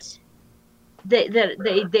yet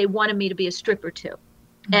they wanted me to be a stripper too.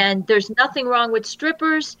 And there's nothing wrong with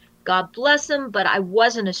strippers. God bless them, but I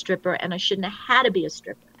wasn't a stripper and I shouldn't have had to be a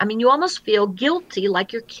stripper. I mean, you almost feel guilty,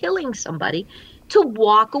 like you're killing somebody, to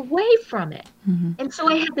walk away from it. And so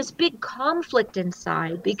I had this big conflict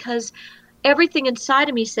inside because everything inside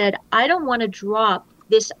of me said, I don't want to drop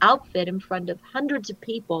this outfit in front of hundreds of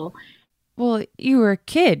people. Well, you were a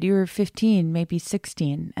kid. You were 15, maybe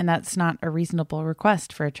 16, and that's not a reasonable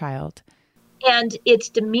request for a child. And it's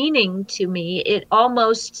demeaning to me. It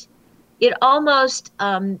almost adulterates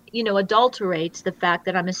the fact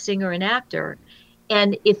that I'm a singer and actor.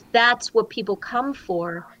 And if that's what people come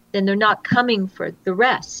for, then they're not coming for the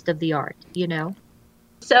rest of the art,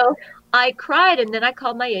 So I cried, and then I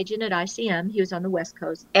called my agent at ICM. He was on the West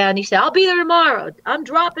Coast, and he said, I'll be there tomorrow. I'm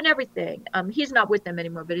dropping everything. He's not with them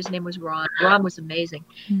anymore, but his name was Ron. Ron was amazing.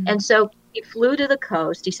 And so he flew to the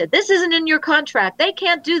coast. He said, this isn't in your contract. They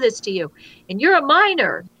can't do this to you, and you're a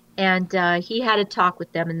minor. And he had a talk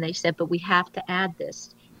with them, and they said, but we have to add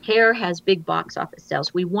this. Hair has big box office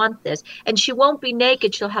sales. We want this. And she won't be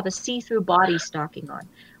naked. She'll have a see-through body stocking on.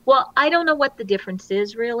 Well, I don't know what the difference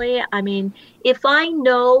is, really. I mean, if I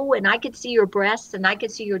know and I could see your breasts and I could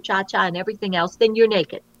see your cha-cha and everything else, then you're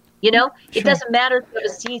naked. Sure. It doesn't matter if you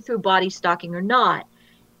have a see-through body stocking or not.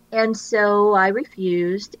 And so I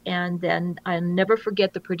refused. And then I'll never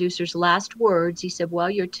forget the producer's last words. He said, well,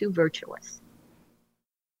 you're too virtuous.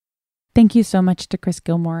 Thank you so much to Chris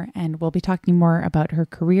Gilmore, and we'll be talking more about her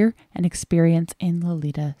career and experience in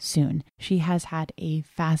Lolita soon. She has had a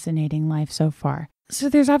fascinating life so far. So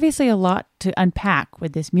there's obviously a lot to unpack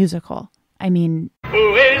with this musical. I mean,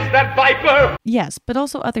 who is that viper? Yes, but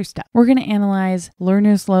also other stuff. We're going to analyze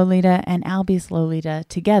Lerner's Lolita and Albie's Lolita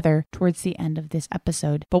together towards the end of this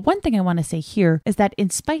episode. But one thing I want to say here is that in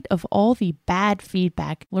spite of all the bad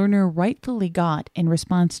feedback Lerner rightfully got in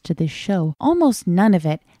response to this show, almost none of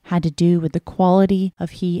it had to do with the quality of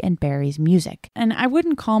he and Barry's music. And I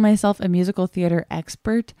wouldn't call myself a musical theater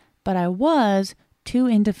expert, but I was too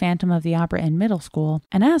into Phantom of the Opera in middle school,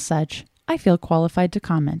 and as such, I feel qualified to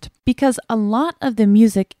comment. Because a lot of the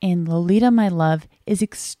music in Lolita My Love is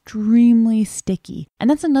extremely sticky, and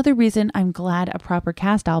that's another reason I'm glad a proper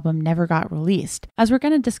cast album never got released. As we're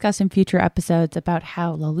going to discuss in future episodes about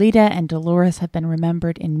how Lolita and Dolores have been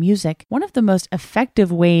remembered in music, one of the most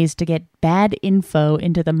effective ways to get bad info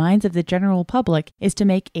into the minds of the general public is to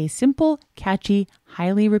make a simple, catchy,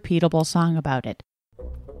 highly repeatable song about it.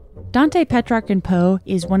 Dante, Petrarch, and Poe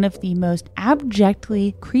is one of the most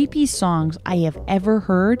abjectly creepy songs I have ever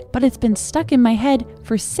heard, but it's been stuck in my head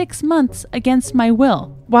for 6 months against my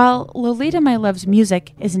will. While Lolita My Love's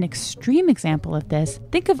music is an extreme example of this,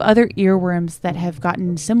 think of other earworms that have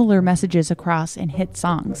gotten similar messages across in hit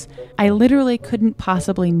songs. I literally couldn't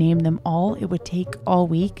possibly name them all. It would take all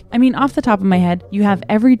week. I mean, off the top of my head, you have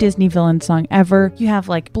every Disney villain song ever. You have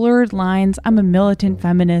like Blurred Lines. I'm a militant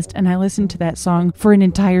feminist and I listened to that song for an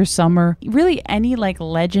entire summer. Really, any like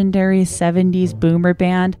legendary 70s boomer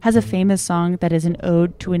band has a famous song that is an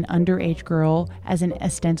ode to an underage girl as an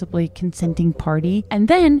ostensibly consenting party. And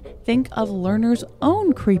then think of Lerner's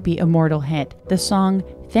own creepy immortal hit, the song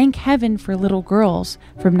Thank Heaven for Little Girls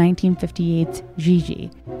from 1958's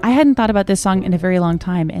Gigi. I hadn't thought about this song in a very long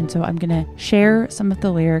time, and so I'm going to share some of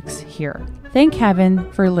the lyrics here. Thank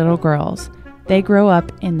heaven for little girls. They grow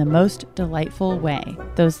up in the most delightful way.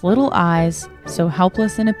 Those little eyes, so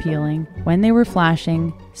helpless and appealing, when they were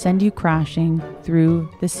flashing, send you crashing through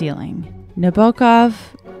the ceiling. Nabokov,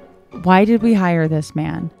 why did we hire this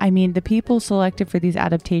man? I mean, the people selected for these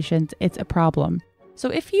adaptations, it's a problem. So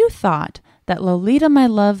if you thought that Lolita My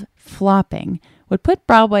Love flopping would put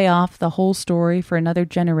Broadway off the whole story for another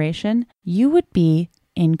generation, you would be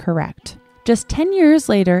incorrect. Just 10 years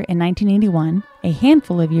later, in 1981, a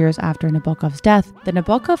handful of years after Nabokov's death, the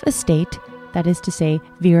Nabokov estate that is to say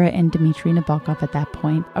Vera and Dmitri Nabokov at that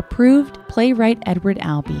point, approved playwright Edward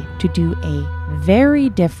Albee to do a very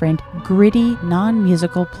different, gritty,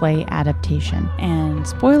 non-musical play adaptation. And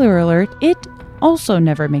spoiler alert, it also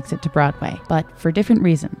never makes it to Broadway, but for different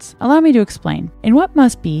reasons. Allow me to explain. In what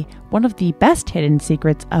must be one of the best hidden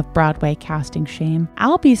secrets of Broadway casting shame,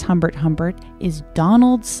 Albee's Humbert Humbert is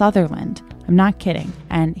Donald Sutherland. I'm not kidding.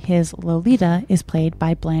 And his Lolita is played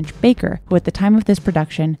by Blanche Baker, who at the time of this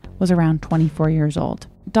production was around 24 years old.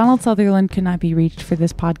 Donald Sutherland could not be reached for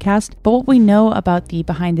this podcast, but what we know about the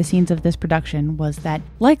behind the scenes of this production was that,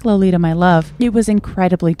 like Lolita My Love, it was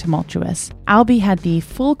incredibly tumultuous. Albee had the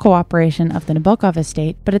full cooperation of the Nabokov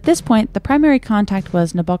estate, but at this point, the primary contact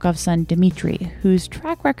was Nabokov's son Dmitri, whose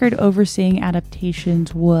track record overseeing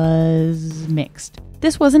adaptations was mixed.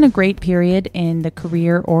 This wasn't a great period in the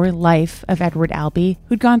career or life of Edward Albee,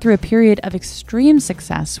 who'd gone through a period of extreme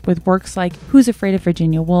success with works like Who's Afraid of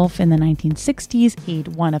Virginia Woolf in the 1960s. He'd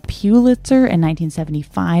won a Pulitzer in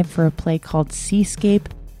 1975 for a play called Seascape.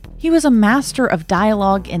 He was a master of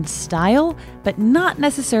dialogue and style, but not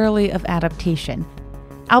necessarily of adaptation.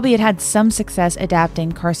 Albee had some success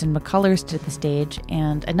adapting Carson McCullers to the stage,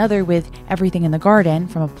 and another with Everything in the Garden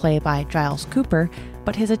from a play by Giles Cooper,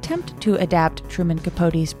 but his attempt to adapt Truman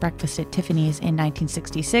Capote's Breakfast at Tiffany's in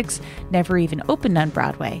 1966 never even opened on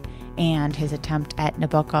Broadway, and his attempt at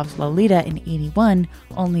Nabokov's Lolita in 1981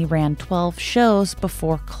 only ran 12 shows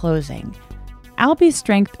before closing. Albee's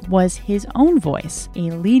strength was his own voice,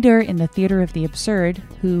 a leader in the theater of the absurd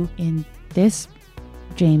who, in this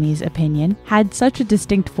Jamie's opinion, had such a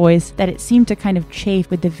distinct voice that it seemed to kind of chafe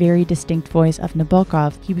with the very distinct voice of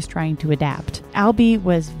Nabokov he was trying to adapt. Albee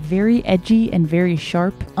was very edgy and very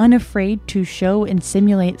sharp, unafraid to show and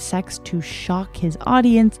simulate sex to shock his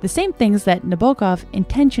audience, the same things that Nabokov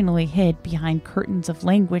intentionally hid behind curtains of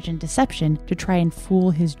language and deception to try and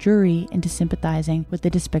fool his jury into sympathizing with the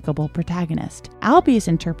despicable protagonist. Albee's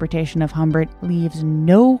interpretation of Humbert leaves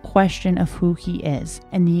no question of who he is,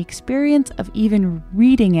 and the experience of even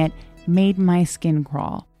reading it made my skin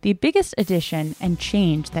crawl. The biggest addition and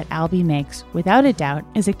change that Albee makes, without a doubt,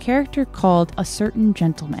 is a character called A Certain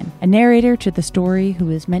Gentleman, a narrator to the story who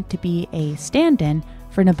is meant to be a stand-in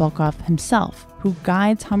for Nabokov himself, who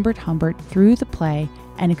guides Humbert Humbert through the play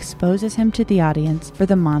and exposes him to the audience for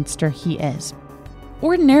the monster he is.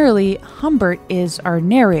 Ordinarily, Humbert is our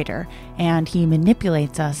narrator, and he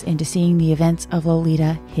manipulates us into seeing the events of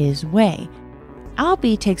Lolita his way.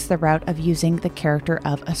 Albee takes the route of using the character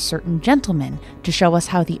of A Certain Gentleman to show us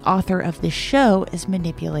how the author of the show is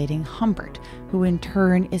manipulating Humbert, who in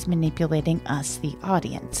turn is manipulating us, the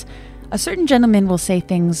audience. A Certain Gentleman will say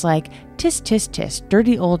things like, "Tis, tis, tis,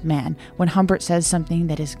 dirty old man," when Humbert says something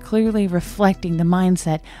that is clearly reflecting the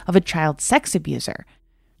mindset of a child sex abuser.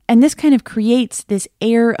 And this kind of creates this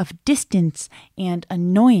air of distance and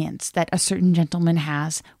annoyance that A Certain Gentleman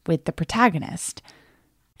has with the protagonist.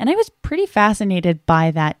 And I was pretty fascinated by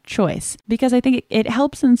that choice because I think it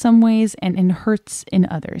helps in some ways and hurts in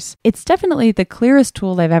others. It's definitely the clearest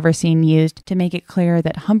tool I've ever seen used to make it clear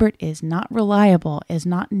that Humbert is not reliable, is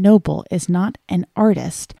not noble, is not an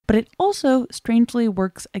artist. But it also strangely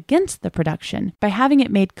works against the production by having it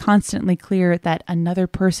made constantly clear that another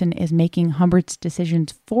person is making Humbert's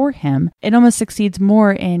decisions for him. It almost succeeds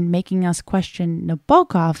more in making us question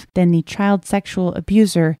Nabokov than the child sexual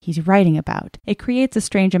abuser he's writing about. It creates a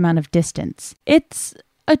strange amount of distance. It's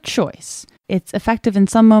a choice. It's effective in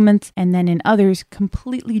some moments, and then in others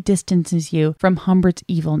completely distances you from Humbert's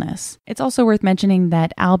evilness. It's also worth mentioning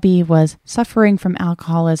that Albee was suffering from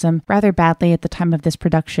alcoholism rather badly at the time of this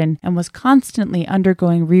production and was constantly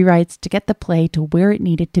undergoing rewrites to get the play to where it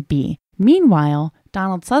needed to be. Meanwhile,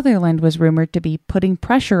 Donald Sutherland was rumored to be putting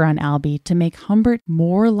pressure on Albee to make Humbert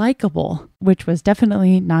more likable, which was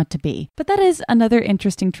definitely not to be. But that is another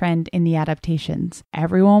interesting trend in the adaptations.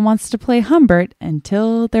 Everyone wants to play Humbert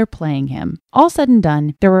until they're playing him. All said and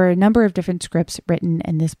done, there were a number of different scripts written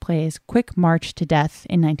in this play's quick march to death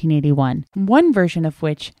in 1981, one version of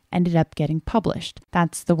which ended up getting published.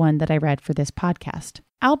 That's the one that I read for this podcast.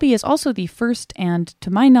 Albee is also the first and,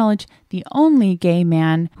 to my knowledge, the only gay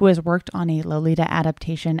man who has worked on a Lolita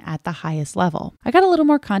adaptation at the highest level. I got a little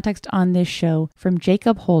more context on this show from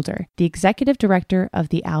Jacob Holder, the executive director of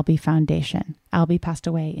the Albee Foundation. Albee passed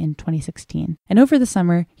away in 2016. And over the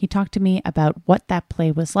summer, he talked to me about what that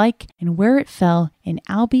play was like and where it fell in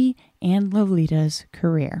Albee and Lolita's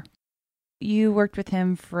career. You worked with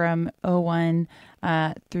him from 2001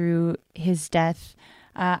 through his death.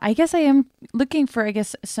 I guess I am looking for,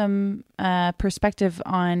 some perspective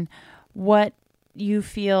on what you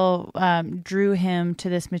feel drew him to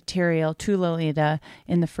this material, to Lolita,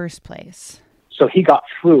 in the first place. So he got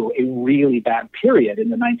through a really bad period in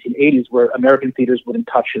the 1980s where American theaters wouldn't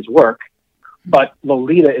touch his work. But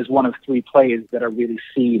Lolita is one of three plays that are really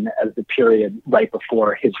seen as the period right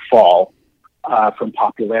before his fall from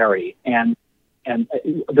popularity. And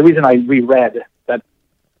the reason I reread that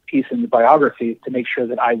piece in the biography is to make sure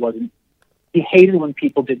that I wasn't. He hated when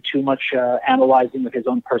people did too much analyzing of his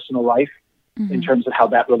own personal life in terms of how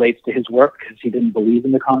that relates to his work, because he didn't believe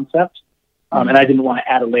in the concept. And I didn't want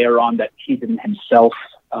to add a layer on that he didn't himself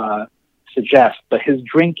suggest, but his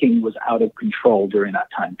drinking was out of control during that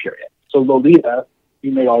time period. So Lolita,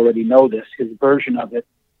 you may already know this, his version of it,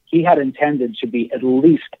 he had intended to be at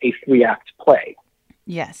least a 3-act play.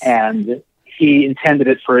 Yes. And he intended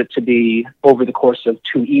it for it to be over the course of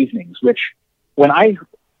 2 evenings, which when I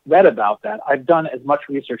read about that, I've done as much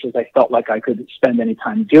research as I felt like I could spend any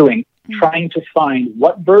time doing, trying to find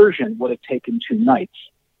what version would have taken 2 nights.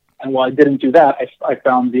 And while I didn't do that, I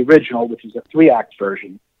found the original, which is a 3-act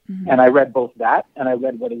version. And I read both that, and I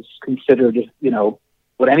read what is considered,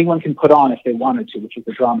 what anyone can put on if they wanted to, which is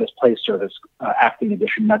the Dramatist Play Service acting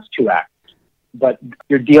edition. That's 2 acts. But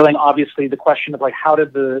you're dealing, obviously, the question of, like, how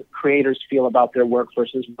did the creators feel about their work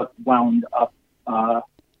versus what wound up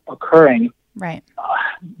occurring. Right.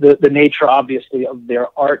 The nature, obviously, of their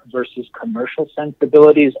art versus commercial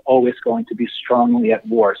sensibility is always going to be strongly at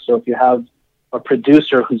war. So if you have a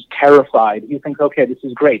producer who's terrified, you think, okay, this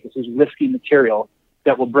is great. This is risky material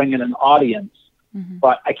that will bring in an audience.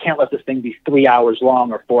 But I can't let this thing be 3 hours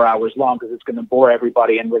long or 4 hours long because it's going to bore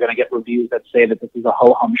everybody and we're going to get reviews that say that this is a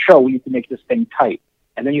ho-hum show. We need to make this thing tight.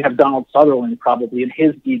 And then you have Donald Sutherland probably in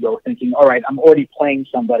his ego thinking, all right, I'm already playing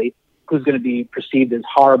somebody who's going to be perceived as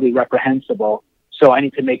horribly reprehensible. So I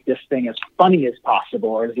need to make this thing as funny as possible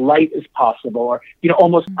or as light as possible. Or,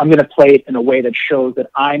 almost I'm going to play it in a way that shows that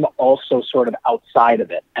I'm also sort of outside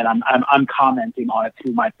of it. And I'm commenting on it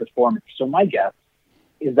through my performance. So my guess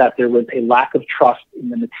is that there was a lack of trust in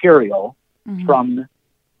the material from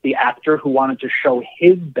the actor who wanted to show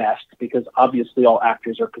his best, because obviously all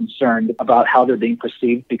actors are concerned about how they're being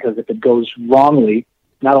perceived, because if it goes wrongly,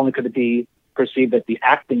 not only could it be perceived that the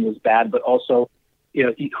acting was bad, but also,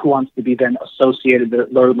 who wants to be then associated,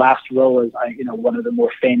 their last role as, one of the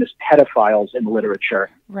more famous pedophiles in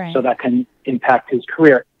literature. Right. So that can impact his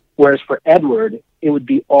career. Whereas for Edward, it would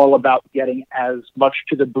be all about getting as much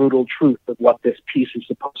to the brutal truth of what this piece is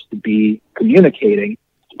supposed to be communicating.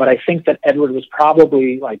 But I think that Edward was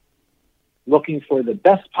probably looking for the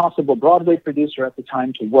best possible Broadway producer at the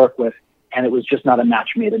time to work with, and it was just not a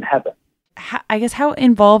match made in heaven. I guess how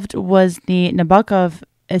involved was the Nabokov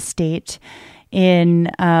estate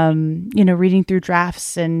in, reading through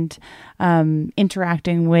drafts and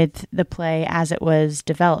interacting with the play as it was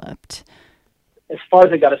developed? As far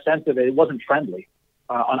as I got a sense of it, it wasn't friendly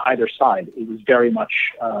on either side. It was very much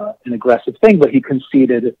an aggressive thing, but he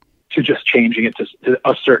conceded to just changing it to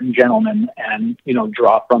a certain gentleman and,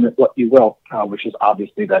 draw from it what you will, which is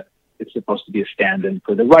obviously that it's supposed to be a stand-in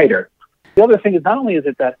for the writer. The other thing is not only is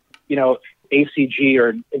it that, ACG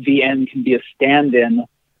or VN can be a stand-in,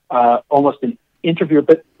 almost an interviewer,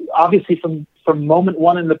 but obviously from moment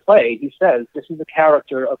one in the play, he says, this is a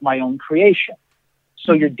character of my own creation.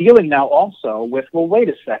 So you're dealing now also with, well, wait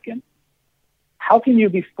a second. How can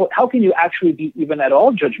you actually be even at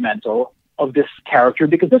all judgmental of this character?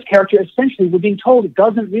 Because this character, essentially, we're being told it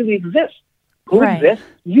doesn't really exist. Who exists?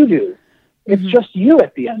 You do. It's just you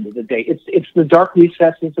at the end of the day. It's the dark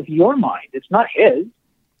recesses of your mind. It's not his.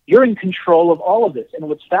 You're in control of all of this. And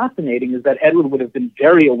what's fascinating is that Edward would have been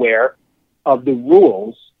very aware of the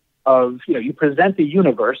rules of, you present the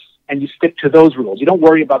universe and you stick to those rules. You don't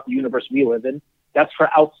worry about the universe we live in. That's for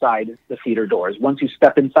outside the theater doors. Once you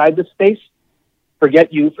step inside the space,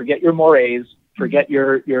 forget you, forget your mores, forget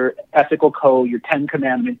your ethical code, your 10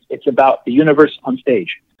 commandments. It's about the universe on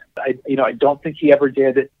stage. I don't think he ever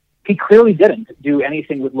did. He clearly didn't do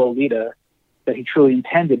anything with Lolita that he truly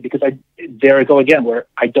intended, because there I go again, where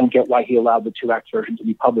I don't get why he allowed the 2-act version to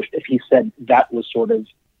be published if he said that was sort of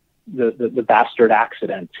the bastard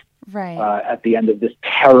accident at the end of this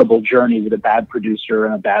terrible journey with a bad producer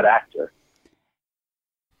and a bad actor.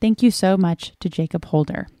 Thank you so much to Jacob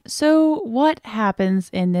Holder. So what happens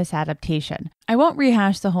in this adaptation? I won't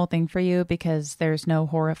rehash the whole thing for you because there's no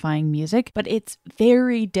horrifying music, but it's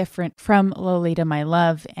very different from Lolita, My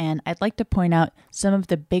Love, and I'd like to point out some of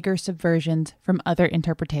the bigger subversions from other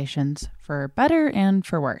interpretations from for better and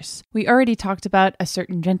for worse. We already talked about A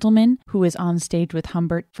Certain Gentleman, who is on stage with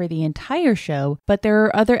Humbert for the entire show, but there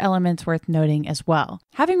are other elements worth noting as well.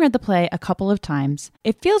 Having read the play a couple of times,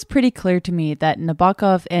 it feels pretty clear to me that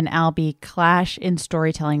Nabokov and Albee clash in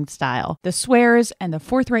storytelling style. The swears and the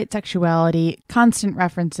forthright sexuality, constant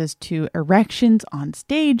references to erections on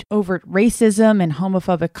stage, overt racism and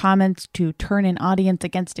homophobic comments to turn an audience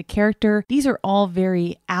against a character, these are all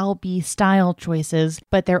very Albee style choices,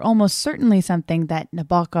 but they're almost certainly something that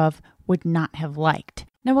Nabokov would not have liked.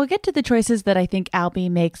 Now we'll get to the choices that I think Albee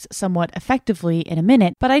makes somewhat effectively in a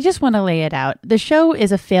minute, but I just want to lay it out. The show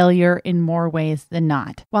is a failure in more ways than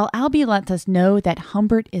not. While Albee lets us know that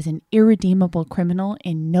Humbert is an irredeemable criminal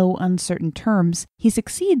in no uncertain terms, he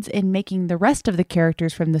succeeds in making the rest of the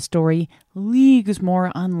characters from the story leagues more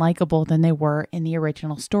unlikable than they were in the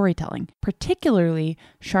original storytelling, particularly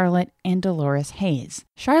Charlotte and Dolores Hayes.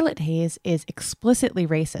 Charlotte Hayes is explicitly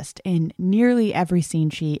racist in nearly every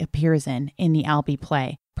scene she appears in the Albee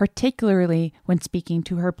play, particularly when speaking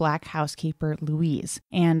to her black housekeeper, Louise.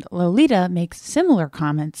 And Lolita makes similar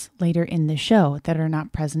comments later in the show that are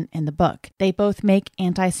not present in the book. They both make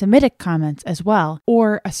anti-Semitic comments as well,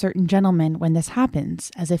 or A Certain Gentleman when this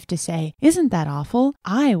happens, as if to say, isn't that awful?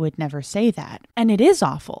 I would never say that. And it is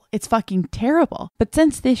awful. It's fucking terrible. But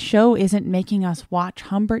since this show isn't making us watch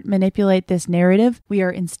Humbert manipulate this narrative, we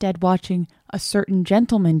are instead watching A Certain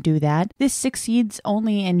Gentleman do that. This succeeds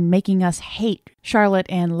only in making us hate Charlotte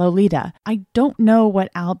and Lolita. I don't know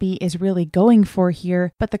what Albee is really going for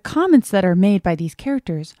here, but the comments that are made by these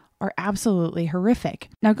characters are absolutely horrific.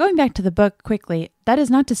 Now, going back to the book quickly, that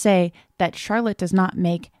is not to say that Charlotte does not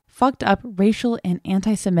make fucked up racial and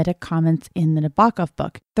anti-Semitic comments in the Nabokov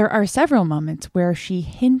book. There are several moments where she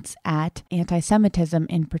hints at anti-Semitism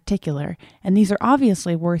in particular, and these are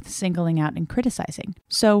obviously worth singling out and criticizing.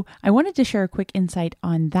 So I wanted to share a quick insight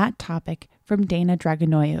on that topic from Dana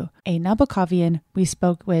Dragonoiu, a Nabokovian we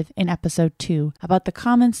spoke with in episode 2 about the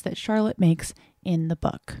comments that Charlotte makes in the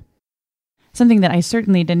book. Something that I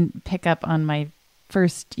certainly didn't pick up on my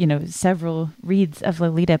first, several reads of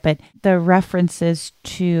Lolita, but the references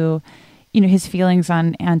to, his feelings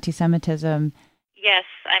on anti-Semitism. Yes,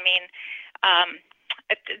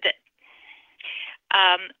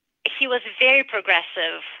 he was very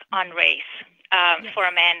progressive on race for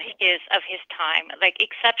a man of his time, like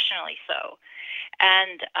exceptionally so.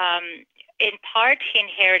 And in part, he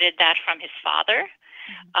inherited that from his father.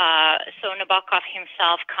 So Nabokov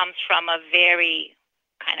himself comes from a very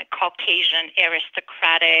kind of Caucasian,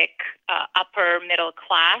 aristocratic, upper middle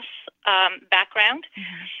class background.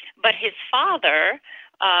 But his father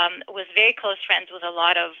was very close friends with a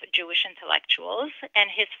lot of Jewish intellectuals, and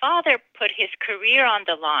his father put his career on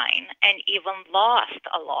the line and even lost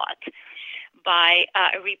a lot by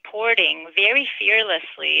reporting very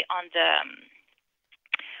fearlessly on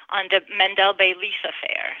the Mendel Beilis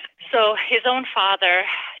affair. So his own father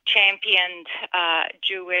championed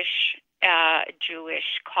Jewish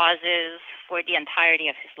causes for the entirety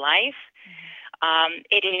of his life.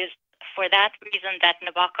 It is for that reason that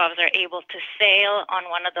Nabokovs are able to sail on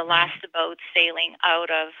one of the last boats sailing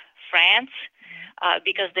out of France,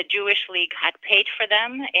 because the Jewish League had paid for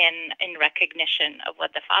them in recognition of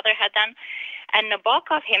what the father had done. And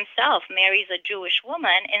Nabokov himself marries a Jewish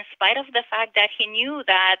woman in spite of the fact that he knew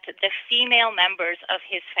that the female members of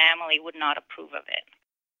his family would not approve of it.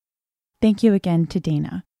 Thank you again to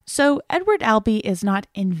Dana. So Edward Albee is not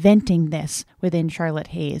inventing this within Charlotte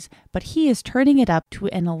Hayes, but he is turning it up to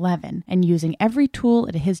an 11 and using every tool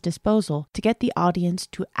at his disposal to get the audience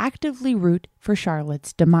to actively root for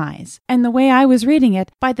Charlotte's demise. And the way I was reading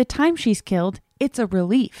it, by the time she's killed, it's a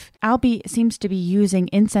relief. Albee seems to be using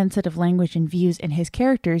insensitive language and views in his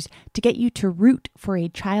characters to get you to root for a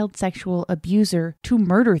child sexual abuser to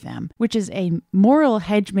murder them, which is a moral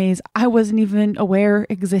hedge maze I wasn't even aware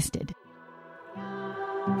existed.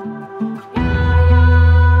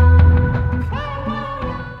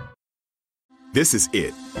 This is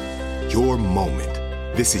it. Your moment.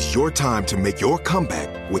 This is your time to make your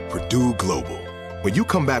comeback with Purdue Global. When you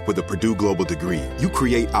come back with a Purdue Global degree, you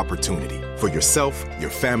create opportunity for yourself,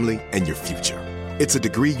 your family, and your future. It's a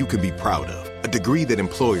degree you can be proud of, a degree that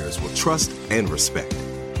employers will trust and respect.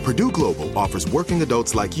 Purdue Global offers working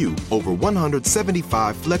adults like you over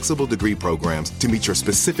 175 flexible degree programs to meet your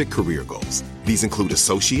specific career goals. These include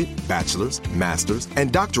associate, bachelor's, master's,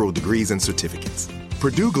 and doctoral degrees and certificates.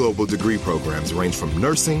 Purdue Global degree programs range from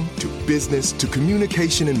nursing to business to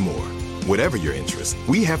communication and more. Whatever your interest,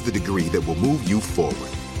 we have the degree that will move you forward.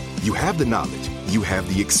 You have the knowledge, you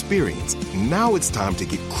have the experience. Now it's time to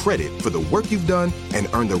get credit for the work you've done and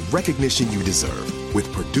earn the recognition you deserve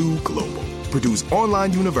with Purdue Global. Purdue's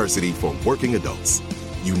online university for working adults.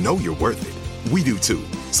 You know you're worth it. We do too.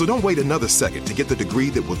 So don't wait another second to get the degree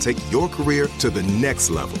that will take your career to the next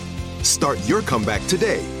level. Start your comeback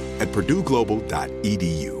today at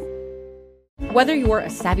purdueglobal.edu. Whether you're a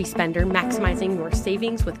savvy spender maximizing your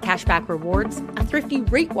savings with cashback rewards, a thrifty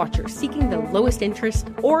rate watcher seeking the lowest interest,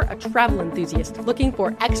 or a travel enthusiast looking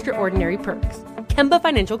for extraordinary perks, Kemba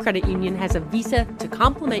Financial Credit Union has a visa to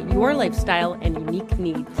complement your lifestyle and unique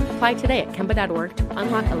needs. Apply today at Kemba.org to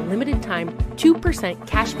unlock a limited time 2%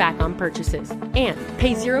 cash back on purchases and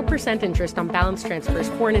pay 0% interest on balance transfers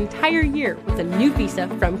for an entire year with a new visa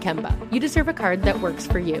from Kemba. You deserve a card that works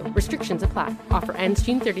for you. Restrictions apply. Offer ends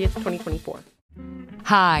June 30th, 2024.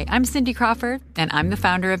 Hi, I'm Cindy Crawford, and I'm the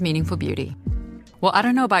founder of Meaningful Beauty. Well, I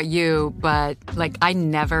don't know about you, but I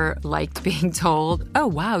never liked being told, oh,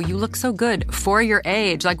 wow, you look so good for your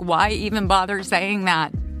age. Why even bother saying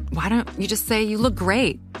that? Why don't you just say you look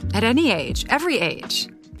great at any age, every age?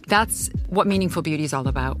 That's what Meaningful Beauty is all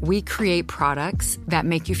about. We create products that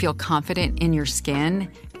make you feel confident in your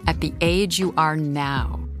skin at the age you are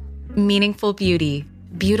now. Meaningful Beauty.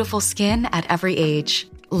 Beautiful skin at every age.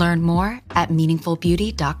 Learn more at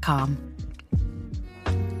meaningfulbeauty.com.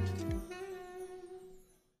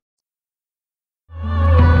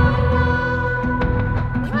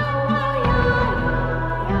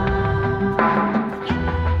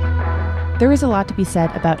 There is a lot to be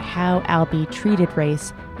said about how Albee treated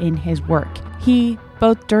race in his work. He,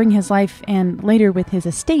 both during his life and later with his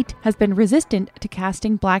estate, has been resistant to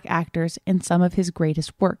casting black actors in some of his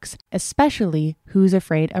greatest works, especially Who's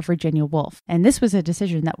Afraid of Virginia Woolf. And this was a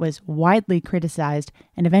decision that was widely criticized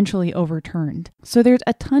and eventually overturned. So there's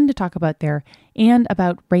a ton to talk about there, and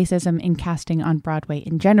about racism in casting on Broadway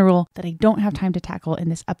in general that I don't have time to tackle in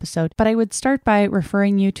this episode. But I would start by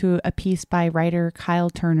referring you to a piece by writer Kyle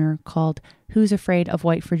Turner called Who's Afraid of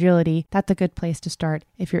White Fragility? That's a good place to start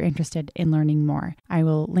if you're interested in learning more. I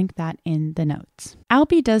will link that in the notes.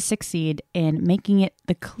 Albee does succeed in making it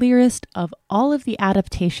the clearest of all of the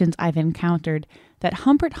adaptations I've encountered that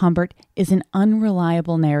Humbert Humbert is an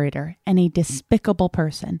unreliable narrator and a despicable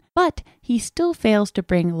person, but he still fails to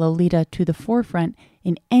bring Lolita to the forefront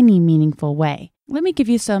in any meaningful way. Let me give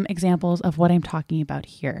you some examples of what I'm talking about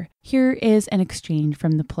here. Here is an exchange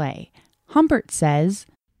from the play. Humbert says,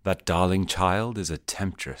 "That darling child is a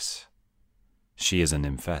temptress. She is a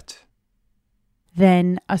nymphette."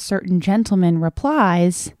 Then a certain gentleman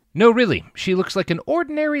replies, "No, really, she looks like an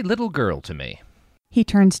ordinary little girl to me." He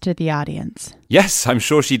turns to the audience. "Yes, I'm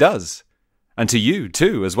sure she does. And to you,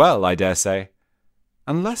 too, as well, I dare say.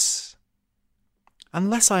 Unless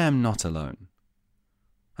I am not alone.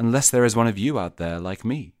 Unless there is one of you out there like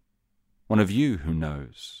me. One of you who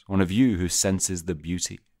knows. One of you who senses the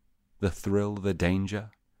beauty, the thrill, the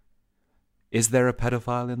danger. Is there a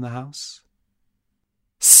pedophile in the house?"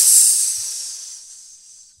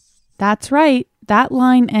 That's right. That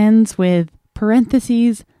line ends with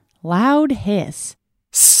parentheses, loud hiss.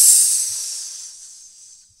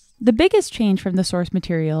 The biggest change from the source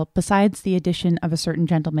material, besides the addition of a certain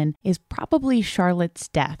gentleman, is probably Charlotte's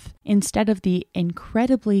death. Instead of the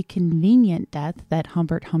incredibly convenient death that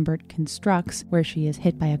Humbert Humbert constructs, where she is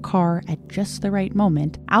hit by a car at just the right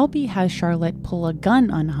moment, Albee has Charlotte pull a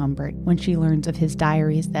gun on Humbert when she learns of his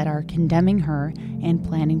diaries that are condemning her and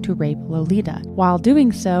planning to rape Lolita. While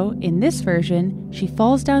doing so, in this version, she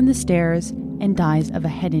falls down the stairs and dies of a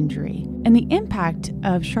head injury. And the impact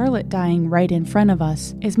of Charlotte dying right in front of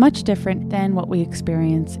us is much different than what we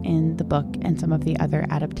experience in the book and some of the other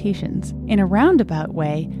adaptations. In a roundabout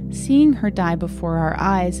way, seeing her die before our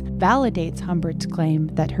eyes validates Humbert's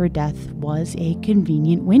claim that her death was a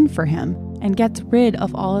convenient win for him, and gets rid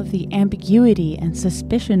of all of the ambiguity and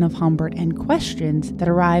suspicion of Humbert and questions that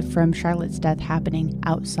arrive from Charlotte's death happening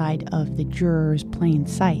outside of the juror's plain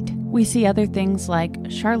sight. We see other things like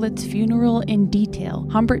Charlotte's funeral in detail,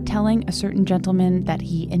 Humbert telling a certain gentleman that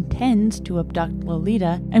he intends to abduct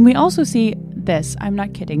Lolita, and we also see this, I'm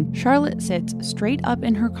not kidding. Charlotte sits straight up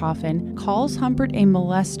in her coffin, calls Humbert a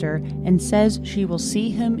molester, and says she will see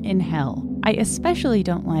him in hell. I especially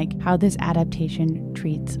don't like how this adaptation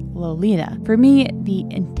treats Lolita. For me, the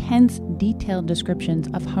intense, detailed descriptions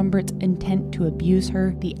of Humbert's intent to abuse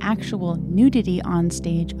her, the actual nudity on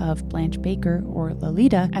stage of Blanche Baker or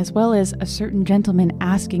Lolita, as well as a certain gentleman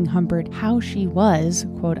asking Humbert how she was,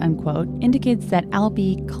 quote unquote, indicates that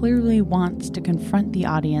Albee clearly wants to confront the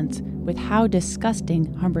audience with how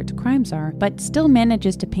disgusting Humbert's crimes are, but still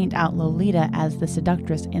manages to paint out Lolita as the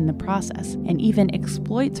seductress in the process, and even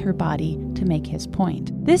exploits her body to make his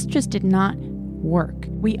point. This just did not work.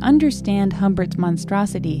 We understand Humbert's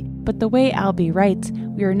monstrosity, but the way Albee writes,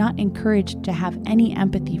 we are not encouraged to have any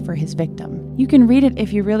empathy for his victim. You can read it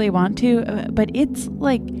if you really want to, but it's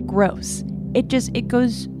like gross. It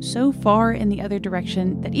goes so far in the other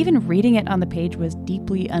direction that even reading it on the page was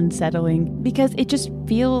deeply unsettling because it just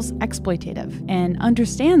feels exploitative and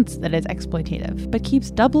understands that it's exploitative, but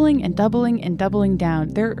keeps doubling and doubling and doubling down.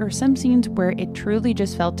 There are some scenes where it truly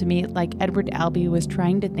just felt to me like Edward Albee was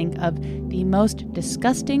trying to think of the most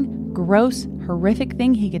disgusting, gross, horrific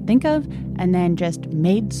thing he could think of, and then just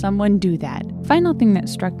made someone do that. Final thing that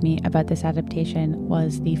struck me about this adaptation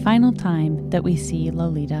was the final time that we see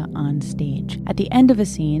Lolita on stage. At the end of a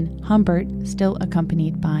scene, Humbert, still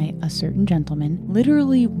accompanied by a certain gentleman,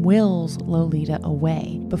 literally wills Lolita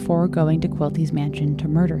away before going to Quilty's mansion to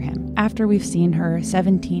murder him. After we've seen her,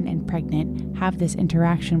 17 and pregnant, have this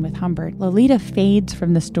interaction with Humbert, Lolita fades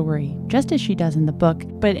from the story, just as she does in the book,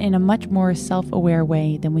 but in a much more self-aware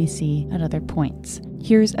way than we see at other points.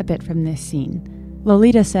 Here's a bit from this scene.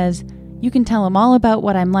 Lolita says, "You can tell him all about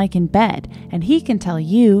what I'm like in bed, and he can tell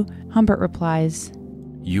you." Humbert replies,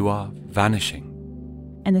 "You are vanishing."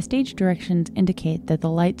 And the stage directions indicate that the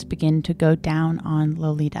lights begin to go down on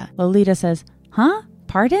Lolita. Lolita says, "Huh?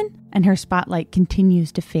 Pardon?" And her spotlight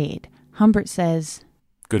continues to fade. Humbert says,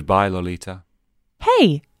 "Goodbye, Lolita."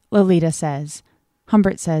 "Hey," Lolita says.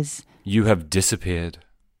 Humbert says, "You have disappeared."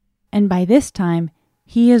 And by this time,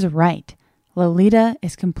 he is right. Lolita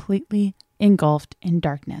is completely engulfed in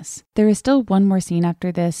darkness. There is still one more scene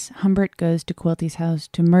after this. Humbert goes to Quilty's house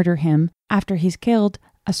to murder him. After he's killed,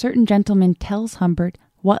 a certain gentleman tells Humbert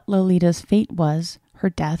what Lolita's fate was, her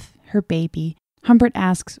death, her baby. Humbert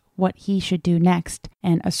asks what he should do next,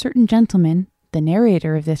 and a certain gentleman, the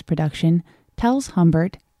narrator of this production, tells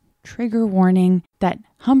Humbert, trigger warning, that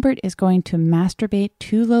Humbert is going to masturbate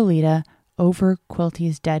to Lolita over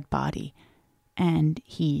Quilty's dead body. And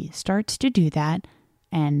he starts to do that,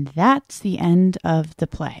 and that's the end of the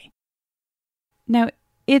play. Now,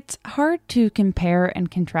 it's hard to compare and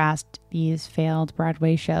contrast these failed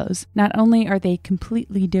Broadway shows. Not only are they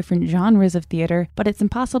completely different genres of theater, but it's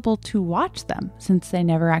impossible to watch them since they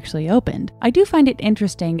never actually opened. I do find it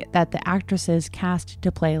interesting that the actresses cast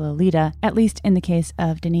to play Lolita, at least in the case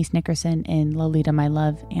of Denise Nickerson in Lolita My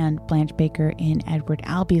Love and Blanche Baker in Edward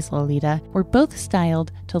Albee's Lolita, were both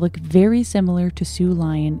styled to look very similar to Sue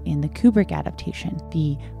Lyon in the Kubrick adaptation,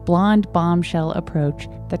 the blonde bombshell approach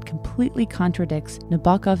that completely contradicts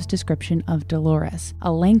Nabokov's description of Dolores,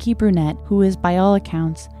 a lanky brunette who is, by all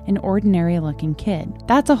accounts, an ordinary-looking kid.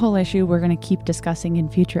 That's a whole issue we're going to keep discussing in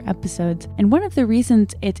future episodes, and one of the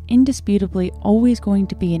reasons it's indisputably always going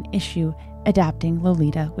to be an issue adapting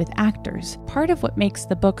Lolita with actors. Part of what makes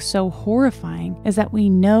the book so horrifying is that we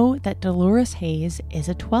know that Dolores Haze is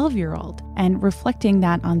a 12-year-old, and reflecting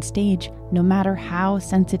that on stage, no matter how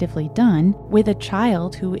sensitively done, with a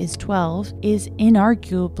child who is 12 is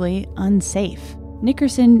inarguably unsafe.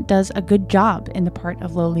 Nickerson does a good job in the part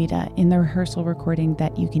of Lolita in the rehearsal recording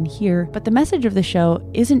that you can hear, but the message of the show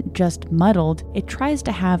isn't just muddled, it tries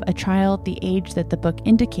to have a child the age that the book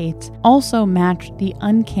indicates also match the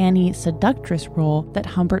uncanny seductress role that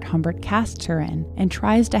Humbert casts her in, and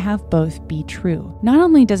tries to have both be true. Not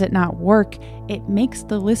only does it not work, it makes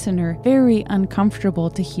the listener very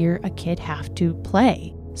uncomfortable to hear a kid have to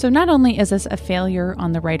play. So not only is this a failure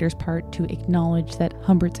on the writer's part to acknowledge that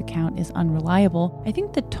Humbert's account is unreliable, I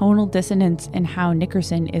think the tonal dissonance in how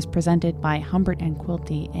Nickerson is presented by Humbert and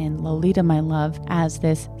Quilty in Lolita My Love as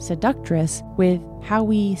this seductress with how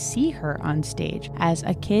we see her on stage as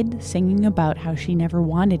a kid singing about how she never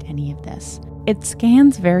wanted any of this. It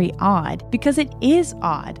scans very odd, because it is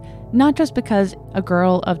odd. Not just because a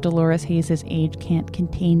girl of Dolores Haze's age can't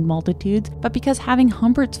contain multitudes, but because having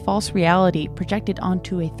Humbert's false reality projected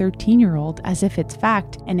onto a 13-year-old as if it's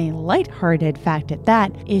fact, and a lighthearted fact at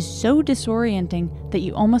that, is so disorienting that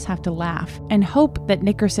you almost have to laugh, and hope that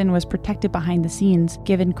Nickerson was protected behind the scenes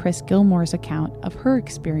given Chris Gilmore's account of her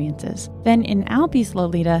experiences. Then in Albee's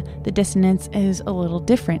Lolita, the dissonance is a little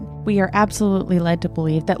different. We are absolutely led to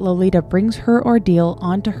believe that Lolita brings her ordeal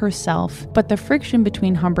onto herself, but the friction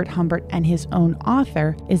between Humbert and his own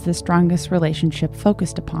author is the strongest relationship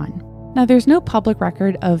focused upon. Now, there's no public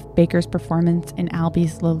record of Baker's performance in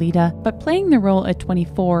Albee's Lolita, but playing the role at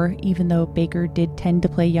 24, even though Baker did tend to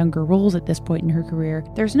play younger roles at this point in her career,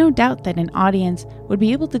 there's no doubt that an audience would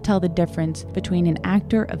be able to tell the difference between an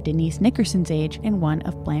actor of Denise Nickerson's age and one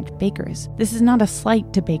of Blanche Baker's. This is not a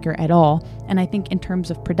slight to Baker at all, and I think in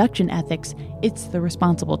terms of production ethics, it's the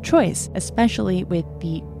responsible choice, especially with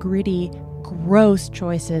the gritty, gross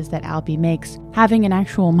choices that Albee makes. Having an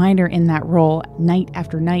actual minor in that role night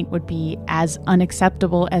after night would be as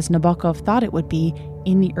unacceptable as Nabokov thought it would be,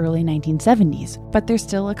 in the early 1970s. But there's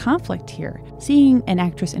still a conflict here. Seeing an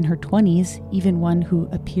actress in her 20s, even one who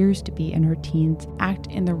appears to be in her teens, act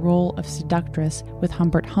in the role of seductress with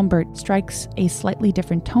Humbert Humbert strikes a slightly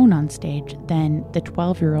different tone on stage than the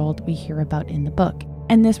 12-year-old we hear about in the book.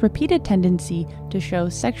 And this repeated tendency to show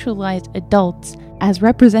sexualized adults as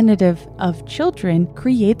representative of children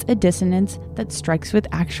creates a dissonance that strikes with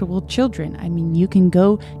actual children. I mean, you can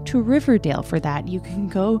go to Riverdale for that. You can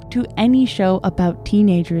go to any show about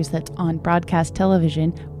teenagers that's on broadcast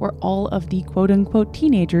television where all of the quote-unquote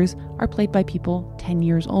teenagers are played by people 10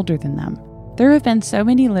 years older than them. There have been so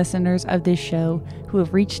many listeners of this show who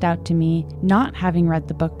have reached out to me, not having read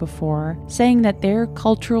the book before, saying that their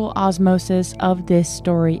cultural osmosis of this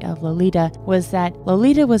story of Lolita was that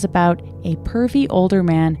Lolita was about a pervy older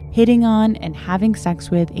man hitting on and having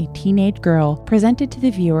sex with a teenage girl presented to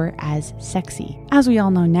the viewer as sexy. As we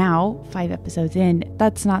all know now, 5 episodes in,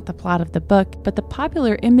 that's not the plot of the book, but the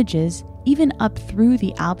popular images, even up through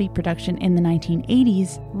the Albee production in the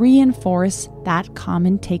 1980s, reinforce that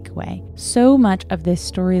common takeaway. So much of this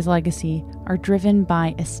story's legacy are driven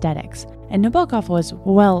by aesthetics, and Nabokov was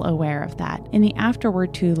well aware of that. In the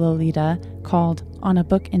afterword to Lolita, called On a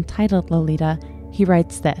Book Entitled Lolita, he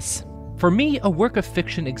writes this: For me, a work of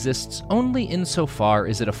fiction exists only insofar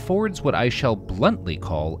as it affords what I shall bluntly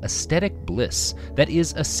call aesthetic bliss, that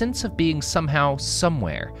is, a sense of being somehow,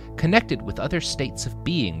 somewhere, connected with other states of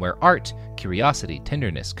being where art, curiosity,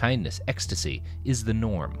 tenderness, kindness, ecstasy is the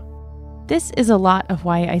norm. This is a lot of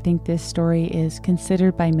why I think this story is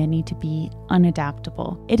considered by many to be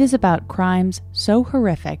unadaptable. It is about crimes so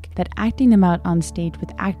horrific that acting them out on stage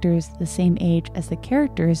with actors the same age as the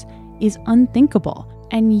characters is unthinkable.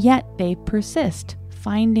 And yet they persist,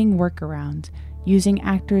 finding workarounds, using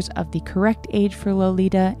actors of the correct age for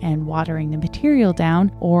Lolita and watering the material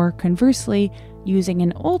down, or conversely, using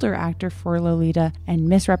an older actor for Lolita and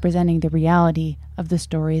misrepresenting the reality of the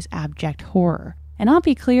story's abject horror. And I'll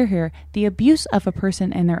be clear here, the abuse of a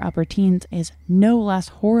person in their upper teens is no less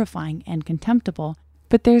horrifying and contemptible,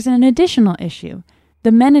 but there's an additional issue.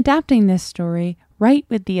 The men adapting this story write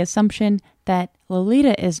with the assumption that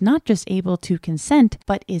Lolita is not just able to consent,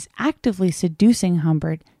 but is actively seducing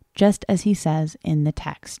Humbert, just as he says in the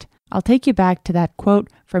text. I'll take you back to that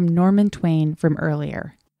quote from Norman Twain from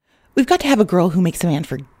earlier. We've got to have a girl who makes a man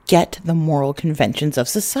forget the moral conventions of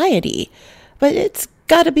society. But it's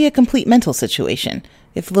got to be a complete mental situation.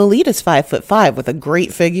 If Lolita's 5'5" with a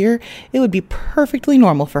great figure, it would be perfectly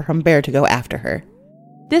normal for Humbert to go after her.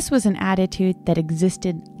 This was an attitude that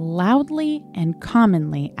existed loudly and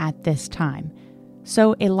commonly at this time.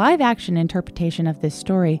 So a live-action interpretation of this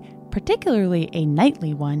story, particularly a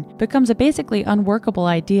nightly one, becomes a basically unworkable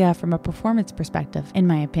idea from a performance perspective, in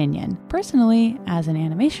my opinion. Personally, as an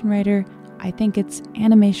animation writer, I think it's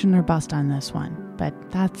animation or bust on this one, but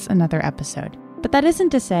that's another episode. But that isn't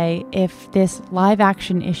to say if this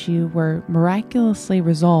live-action issue were miraculously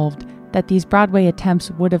resolved that these Broadway attempts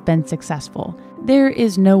would have been successful. There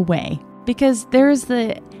is no way, because there's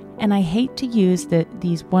and I hate to use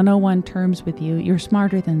these 101 terms with you, you're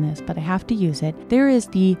smarter than this, but I have to use it. There is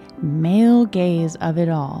the male gaze of it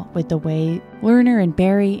all, with the way Lerner and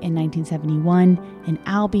Barry in 1971 and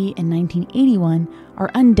Albee in 1981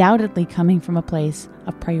 are undoubtedly coming from a place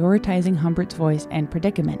of prioritizing Humbert's voice and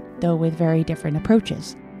predicament, though with very different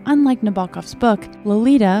approaches. Unlike Nabokov's book,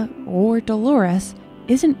 Lolita, or Dolores,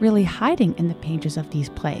 isn't really hiding in the pages of these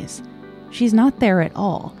plays. She's not there at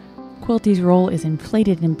all. Quilty's role is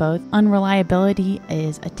inflated in both. Unreliability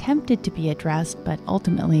is attempted to be addressed, but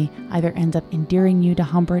ultimately either ends up endearing you to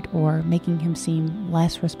Humbert or making him seem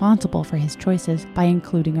less responsible for his choices by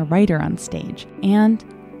including a writer on stage. And,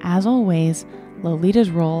 as always, Lolita's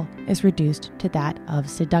role is reduced to that of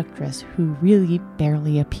seductress, who really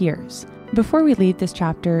barely appears. Before we leave this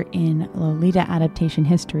chapter in Lolita adaptation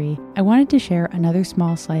history, I wanted to share another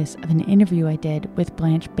small slice of an interview I did with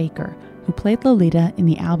Blanche Baker, who played Lolita in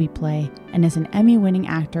the Albee play and is an Emmy-winning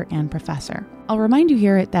actor and professor. I'll remind you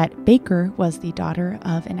here that Baker was the daughter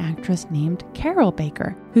of an actress named Carol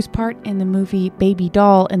Baker, whose part in the movie Baby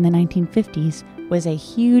Doll in the 1950s was a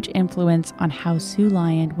huge influence on how Sue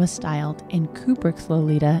Lyon was styled in Kubrick's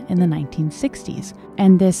Lolita in the 1960s.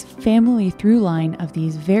 And this family through line of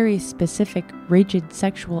these very specific, rigid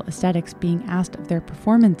sexual aesthetics being asked of their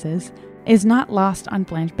performances is not lost on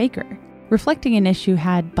Blanche Baker. Reflecting an issue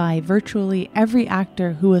had by virtually every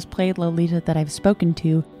actor who has played Lolita that I've spoken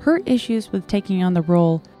to, her issues with taking on the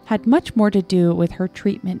role had much more to do with her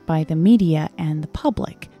treatment by the media and the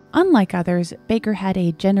public. Unlike others, Baker had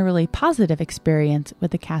a generally positive experience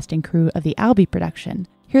with the cast and crew of the Albee production.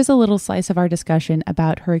 Here's a little slice of our discussion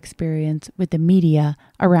about her experience with the media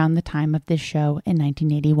around the time of this show in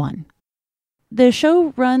 1981. The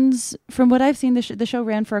show runs, from what I've seen, the show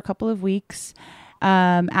ran for a couple of weeks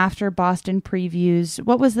after Boston previews.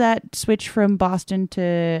 What was that switch from Boston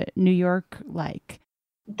to New York like?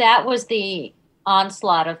 That was the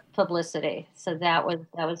onslaught of publicity. So that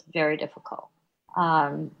was very difficult.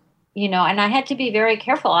 And I had to be very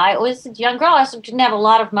careful. I was a young girl. I didn't have a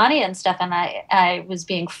lot of money and stuff. And I was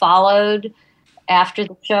being followed after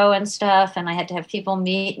the show and stuff. And I had to have people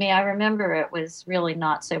meet me. I remember it was really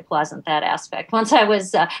not so pleasant, that aspect. Once I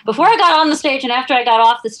was, before I got on the stage and after I got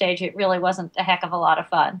off the stage, it really wasn't a heck of a lot of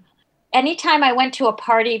fun. Anytime I went to a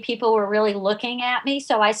party, people were really looking at me,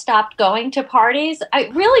 so I stopped going to parties. I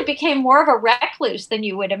really became more of a recluse than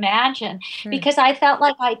you would imagine, because I felt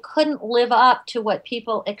like I couldn't live up to what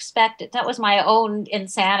people expected. That was my own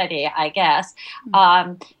insanity, I guess.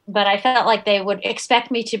 But I felt like they would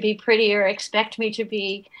expect me to be prettier, expect me to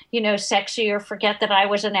be, sexier, forget that I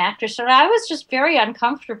was an actress. So I was just very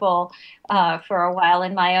uncomfortable for a while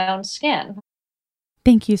in my own skin.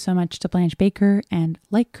 Thank you so much to Blanche Baker, and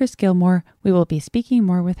like Chris Gilmore, we will be speaking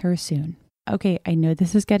more with her soon. Okay, I know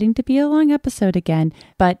this is getting to be a long episode again,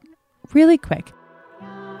 but really quick.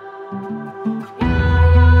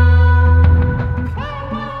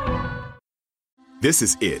 This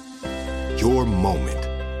is it. Your moment.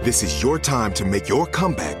 This is your time to make your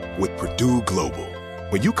comeback with Purdue Global.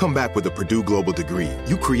 When you come back with a Purdue Global degree,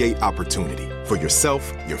 you create opportunity for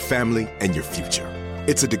yourself, your family, and your future.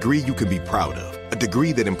 It's a degree you can be proud of, a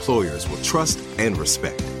degree that employers will trust and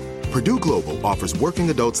respect. Purdue Global offers working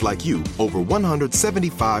adults like you over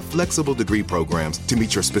 175 flexible degree programs to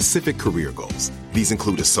meet your specific career goals. These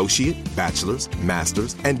include associate, bachelor's,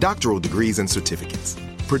 master's, and doctoral degrees and certificates.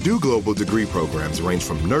 Purdue Global degree programs range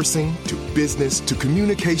from nursing to business to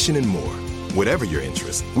communication and more. Whatever your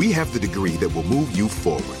interest, we have the degree that will move you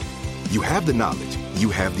forward. You have the knowledge, you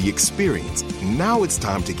have the experience. Now it's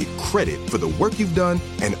time to get credit for the work you've done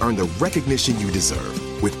and earn the recognition you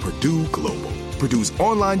deserve with Purdue Global, Purdue's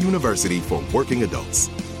online university for working adults.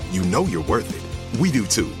 You know you're worth it. We do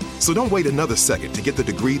too. So don't wait another second to get the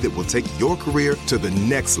degree that will take your career to the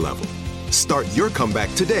next level. Start your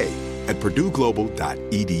comeback today at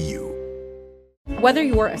purdueglobal.edu. Whether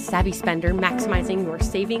you're a savvy spender maximizing your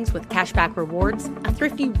savings with cashback rewards, a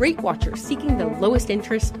thrifty rate watcher seeking the lowest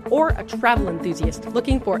interest, or a travel enthusiast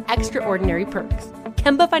looking for extraordinary perks,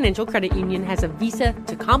 Kemba Financial Credit Union has a visa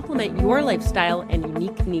to complement your lifestyle and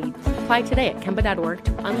unique needs. Apply today at Kemba.org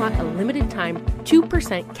to unlock a limited-time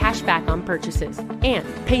 2% cash back on purchases and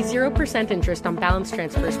pay 0% interest on balance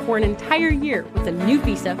transfers for an entire year with a new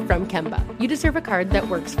visa from Kemba. You deserve a card that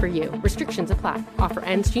works for you. Restrictions apply. Offer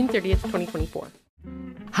ends June 30th, 2024.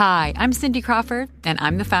 Hi, I'm Cindy Crawford, and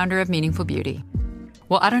I'm the founder of Meaningful Beauty.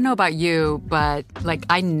 Well, I don't know about you, but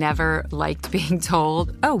I never liked being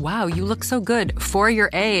told, oh, wow, you look so good for your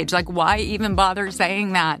age. Why even bother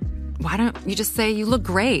saying that? Why don't you just say you look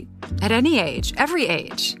great at any age, every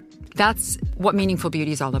age? That's what Meaningful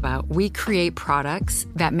Beauty is all about. We create products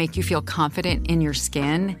that make you feel confident in your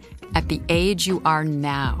skin at the age you are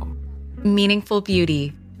now. Meaningful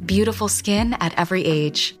Beauty. Beautiful skin at every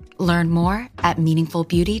age. Learn more at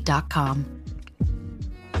meaningfulbeauty.com.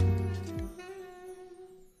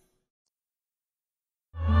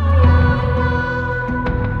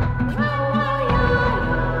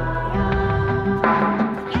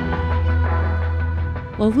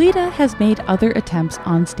 Lolita has made other attempts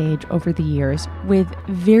on stage over the years with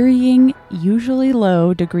varying, usually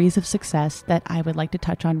low degrees of success that I would like to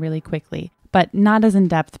touch on really quickly, but not as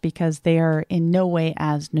in-depth because they are in no way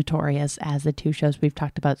as notorious as the two shows we've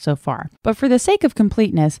talked about so far. But for the sake of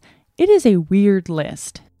completeness, it is a weird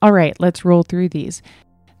list. All right, let's roll through these.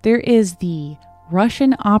 There is the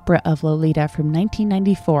Russian opera of Lolita from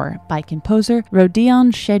 1994 by composer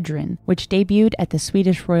Rodion Shchedrin, which debuted at the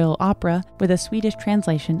Swedish Royal Opera with a Swedish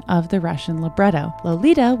translation of the Russian libretto.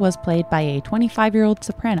 Lolita was played by a 25-year-old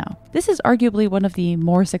soprano. This is arguably one of the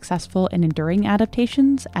more successful and enduring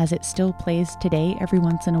adaptations, as it still plays today every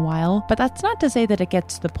once in a while, but that's not to say that it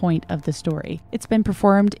gets to the point of the story. It's been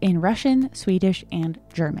performed in Russian, Swedish, and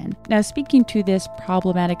German. Now, speaking to this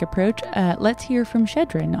problematic approach, let's hear from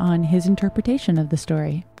Shchedrin on his interpretation of the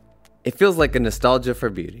story. It feels like a nostalgia for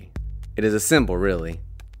beauty. It is a symbol, really.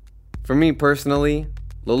 For me personally,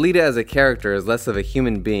 Lolita as a character is less of a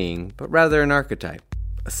human being, but rather an archetype.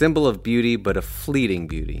 A symbol of beauty, but a fleeting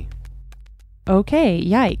beauty. Okay,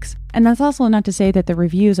 yikes. And that's also not to say that the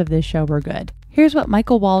reviews of this show were good. Here's what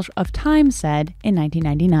Michael Walsh of Time said in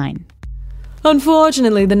 1999.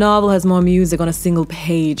 Unfortunately, the novel has more music on a single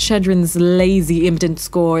page. Shedrin's lazy, impotent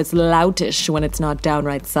score is loutish when it's not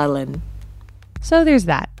downright sullen. So there's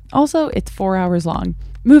that. Also, it's 4 hours long.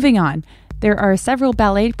 Moving on. There are several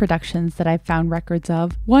ballet productions that I've found records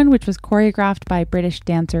of. One which was choreographed by British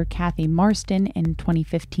dancer Kathy Marston in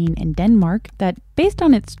 2015 in Denmark that, based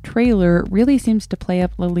on its trailer, really seems to play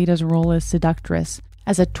up Lolita's role as seductress,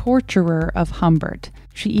 as a torturer of Humbert.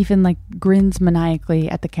 She even grins maniacally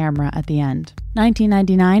at the camera at the end.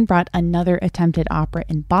 1999 brought another attempted opera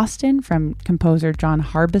in Boston from composer John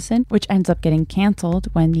Harbison, which ends up getting canceled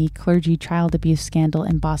when the clergy child abuse scandal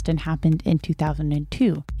in Boston happened in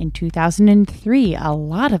 2002. In 2003, a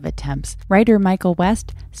lot of attempts. Writer Michael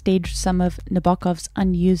West staged some of Nabokov's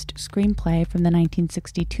unused screenplay from the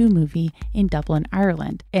 1962 movie in Dublin,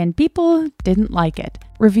 Ireland, and people didn't like it.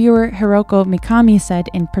 Reviewer Hiroko Mikami said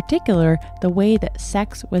in particular the way that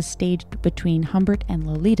sex was staged between Humbert and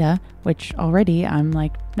Lolita, which already I'm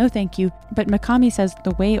like, no thank you, but Mikami says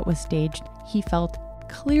the way it was staged, he felt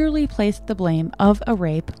clearly placed the blame of a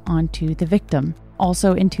rape onto the victim.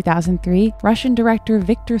 Also in 2003, Russian director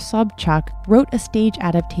Viktor Sobchak wrote a stage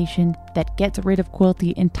adaptation that gets rid of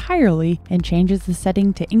cruelty entirely and changes the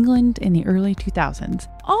setting to England in the early 2000s.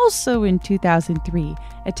 Also in 2003,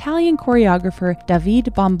 Italian choreographer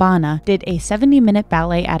David Bombana did a 70-minute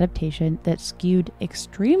ballet adaptation that skewed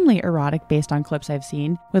extremely erotic based on clips I've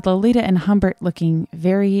seen, with Lolita and Humbert looking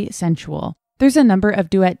very sensual. There's a number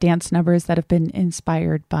of duet dance numbers that have been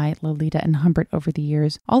inspired by Lolita and Humbert over the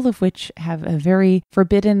years, all of which have a very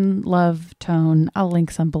forbidden love tone. I'll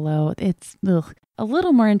link some below. It's a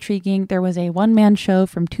little more intriguing. There was a one-man show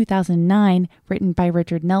from 2009 written by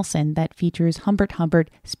Richard Nelson that features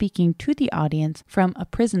Humbert speaking to the audience from a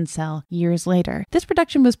prison cell years later. This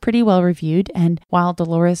production was pretty well reviewed, and while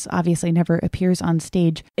Dolores obviously never appears on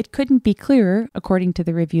stage, it couldn't be clearer, according to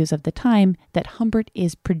the reviews of the time, that Humbert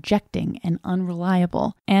is projecting and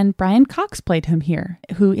unreliable. And Brian Cox played him here,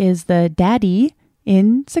 who is the daddy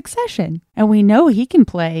in Succession. And we know he can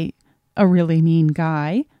play a really mean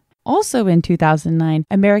guy. Also in 2009,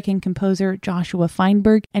 American composer Joshua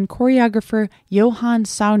Feinberg and choreographer Johann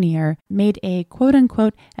Saunier made a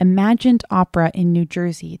quote-unquote imagined opera in New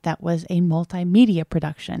Jersey that was a multimedia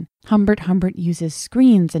production. Humbert uses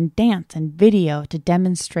screens and dance and video to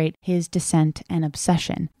demonstrate his descent and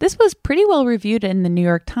obsession. This was pretty well reviewed in the New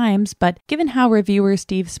York Times, but given how reviewer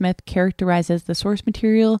Steve Smith characterizes the source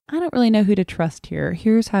material, I don't really know who to trust here.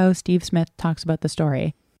 Here's how Steve Smith talks about the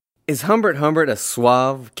story. Is Humbert a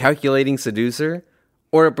suave, calculating seducer,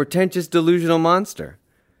 or a pretentious, delusional monster?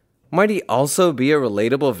 Might he also be a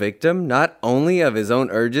relatable victim, not only of his own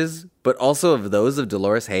urges, but also of those of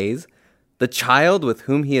Dolores Hayes, the child with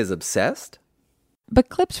whom he is obsessed? But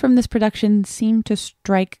clips from this production seem to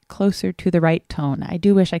strike closer to the right tone. I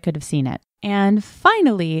do wish I could have seen it. And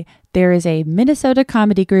finally, there is a Minnesota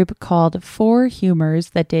comedy group called Four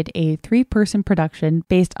Humors that did a 3-person production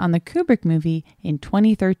based on the Kubrick movie in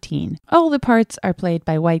 2013. All the parts are played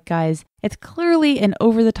by white guys. It's clearly an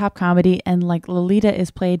over-the-top comedy, and like Lolita is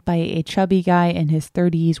played by a chubby guy in his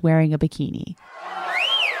 30s wearing a bikini. My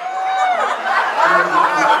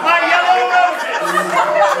yellow roses!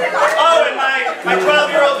 Oh, and my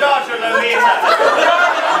 12-year-old daughter, Lolita.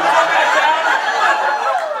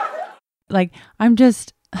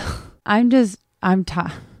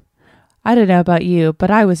 I don't know about you, but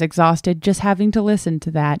I was exhausted just having to listen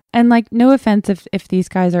to that. And no offense if these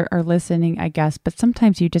guys are listening, I guess, but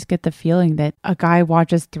sometimes you just get the feeling that a guy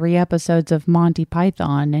watches 3 episodes of Monty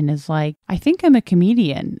Python and is like, I think I'm a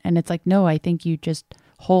comedian. And it's like, no, I think you just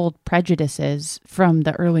hold prejudices from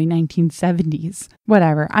the early 1970s.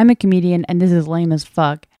 Whatever, I'm a comedian and this is lame as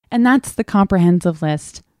fuck. And that's the comprehensive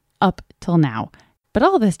list up till now. But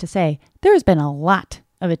all this to say, there has been a lot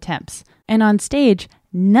of attempts, and on stage,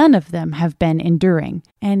 none of them have been enduring.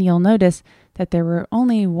 And you'll notice that there were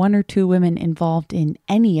only 1 or 2 women involved in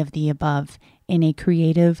any of the above in a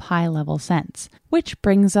creative, high-level sense. Which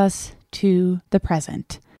brings us to the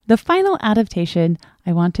present. The final adaptation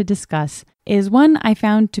I want to discuss is one I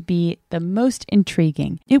found to be the most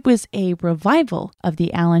intriguing. It was a revival of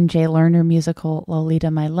the Alan J. Lerner musical Lolita,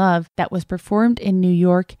 My Love that was performed in New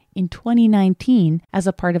York in 2019 as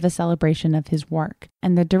a part of a celebration of his work.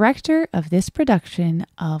 And the director of this production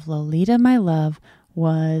of Lolita, My Love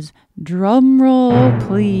was, drumroll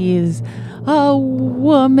please, a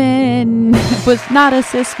woman. It was not a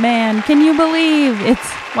cis man. Can you believe?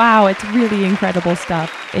 It's really incredible stuff.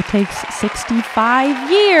 It takes 65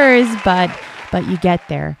 years, but you get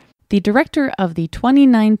there. The director of the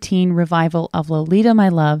 2019 revival of Lolita, My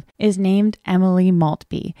Love is named Emily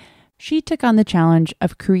Maltby. she took on the challenge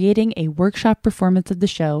of creating a workshop performance of the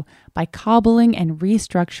show by cobbling and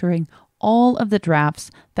restructuring all of the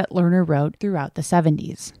drafts that Lerner wrote throughout the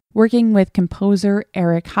 70s. Working with composer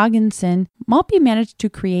Eric Haagensen, Maltby managed to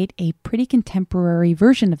create a pretty contemporary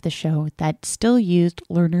version of the show that still used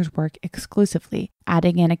Lerner's work exclusively,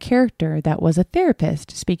 adding in a character that was a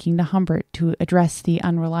therapist speaking to Humbert to address the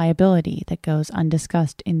unreliability that goes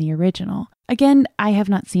undiscussed in the original. Again, I have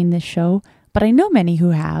not seen this show, but I know many who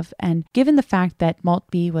have, and given the fact that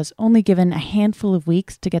Maltby was only given a handful of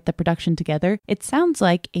weeks to get the production together, it sounds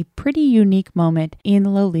like a pretty unique moment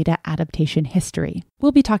in Lolita adaptation history.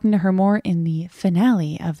 We'll be talking to her more in the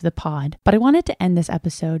finale of the pod, but I wanted to end this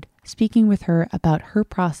episode speaking with her about her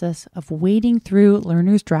process of wading through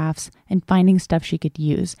Lerner's drafts and finding stuff she could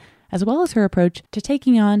use, as well as her approach to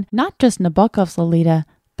taking on not just Nabokov's Lolita,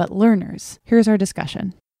 but Lerner's. Here's our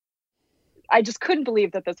discussion. I just couldn't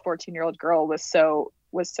believe that this 14-year-old girl was so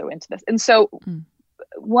into this. And so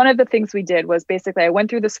one of the things we did was basically I went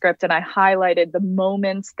through the script and I highlighted the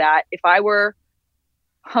moments that if I were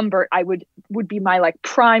Humbert, I would be my like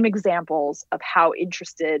prime examples of how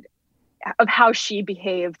she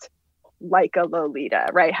behaved like a Lolita,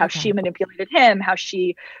 right? How she manipulated him, how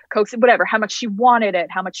she coaxed it, whatever, how much she wanted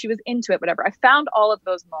it, how much she was into it, whatever. I found all of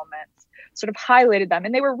those moments, sort of highlighted them,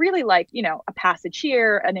 and they were really like, you know, a passage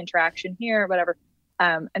here, an interaction here, whatever.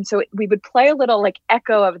 And so we would play a little like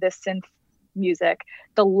echo of this synth music.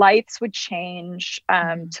 The lights would change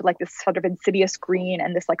to like this sort of insidious green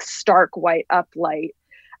and this like stark white uplight.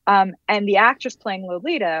 And the actress playing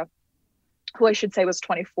Lolita, who I should say was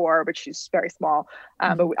 24, but she's very small.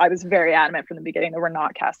 But I was very adamant from the beginning that we're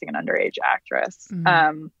not casting an underage actress.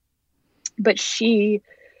 But she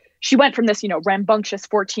went from this, you know, rambunctious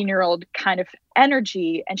 14-year-old kind of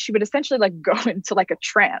energy, and she would essentially like go into like a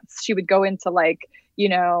trance. She would go into like, you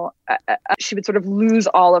know, she would sort of lose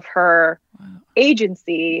all of her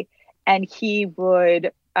agency, and he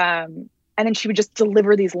would, and then she would just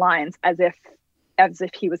deliver these lines as if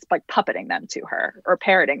he was like puppeting them to her or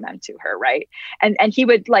parroting them to her, right? And he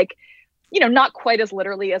would like, you know, not quite as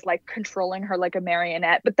literally as like controlling her like a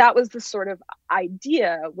marionette, but that was the sort of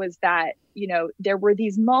idea, was that, you know, there were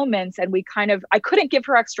these moments and I couldn't give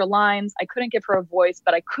her extra lines, I couldn't give her a voice,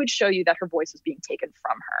 but I could show you that her voice was being taken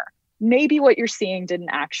from her. Maybe what you're seeing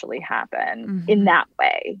didn't actually happen in that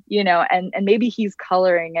way, you know, and maybe he's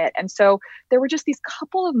coloring it. And so there were just these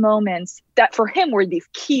couple of moments that for him were these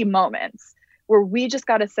key moments where we just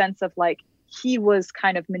got a sense of like, he was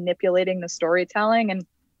kind of manipulating the storytelling. And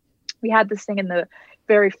we had this thing in the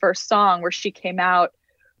very first song where she came out,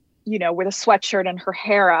 you know, with a sweatshirt and her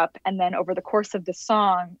hair up. And then over the course of the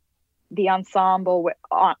song, the ensemble,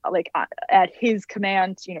 at his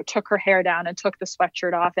command, you know, took her hair down and took the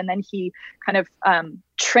sweatshirt off. And then he kind of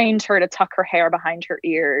trained her to tuck her hair behind her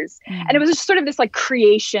ears. And it was just sort of this like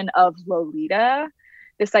creation of Lolita,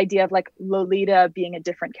 this idea of like Lolita being a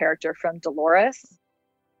different character from Dolores.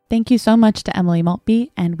 Thank you so much to Emily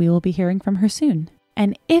Maltby, and we will be hearing from her soon.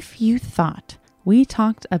 And if you thought we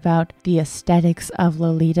talked about the aesthetics of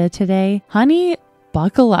Lolita today, honey,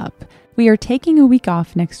 buckle up. We are taking a week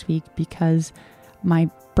off next week because my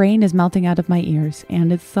brain is melting out of my ears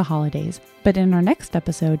and it's the holidays. But in our next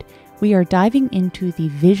episode, we are diving into the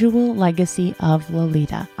visual legacy of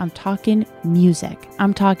Lolita. I'm talking music.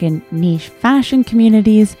 I'm talking niche fashion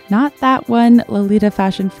communities, not that one Lolita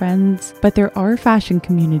Fashion Friends, but there are fashion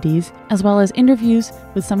communities, as well as interviews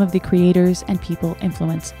with some of the creators and people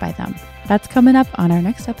influenced by them. That's coming up on our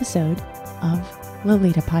next episode of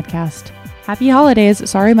Lolita Podcast. Happy holidays.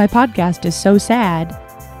 Sorry my podcast is so sad.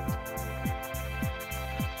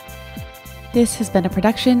 This has been a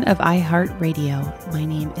production of iHeartRadio. My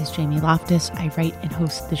name is Jamie Loftus. I write and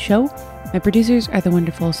host the show. My producers are the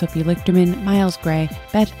wonderful Sophie Lichterman, Miles Gray,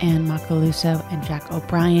 Beth Ann Macaluso, and Jack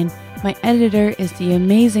O'Brien. My editor is the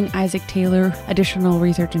amazing Isaac Taylor. Additional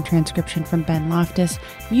research and transcription from Ben Loftus.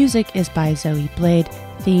 Music is by Zoe Blade.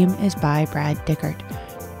 Theme is by Brad Dickert.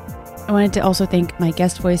 I wanted to also thank my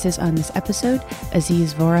guest voices on this episode: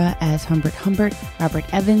 Aziz Vora as Humbert,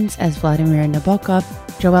 Robert Evans as Vladimir Nabokov,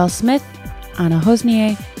 Joelle Smith, Anna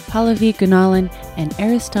Hosnier, Pallavi Gunalan, and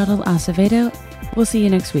Aristotle Acevedo. We'll see you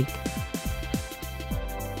next week.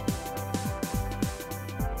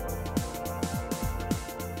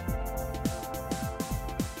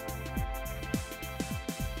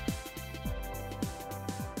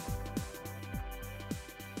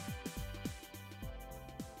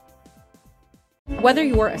 Whether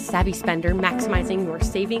you're a savvy spender maximizing your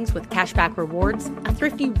savings with cashback rewards, a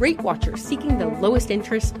thrifty rate watcher seeking the lowest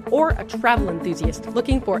interest, or a travel enthusiast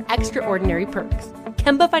looking for extraordinary perks,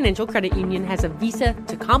 Kemba Financial Credit Union has a visa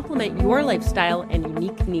to complement your lifestyle and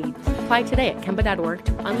unique needs. Apply today at Kemba.org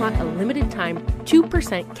to unlock a limited-time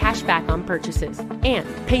 2% cash back on purchases and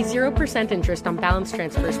pay 0% interest on balance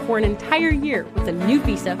transfers for an entire year with a new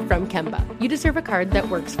visa from Kemba. You deserve a card that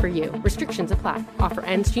works for you. Restrictions apply. Offer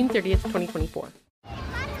ends June 30th, 2024.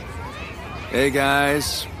 Hey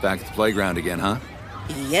guys, back at the playground again, huh?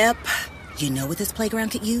 Yep. You know what this playground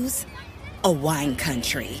could use? A wine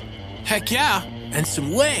country. Heck yeah, and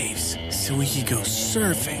some waves so we could go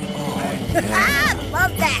surfing. Oh, yeah.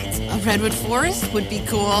 Love that. A redwood forest would be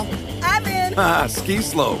cool. I'm in. Ski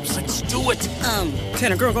slopes. Let's do it.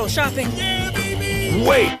 Can a girl go shopping? Yeah, baby.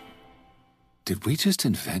 Wait. Did we just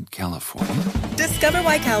invent California? Discover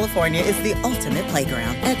why California is the ultimate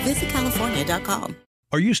playground at visitcalifornia.com.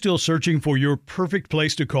 Are you still searching for your perfect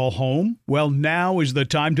place to call home? Well, now is the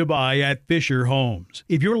time to buy at Fisher Homes.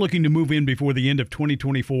 If you're looking to move in before the end of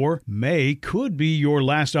 2024, May could be your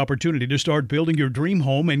last opportunity to start building your dream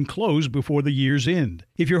home and close before the year's end.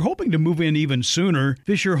 If you're hoping to move in even sooner,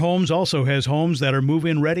 Fisher Homes also has homes that are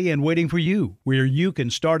move-in ready and waiting for you, where you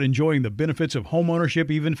can start enjoying the benefits of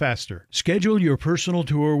homeownership even faster. Schedule your personal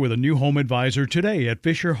tour with a new home advisor today at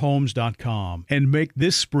FisherHomes.com and make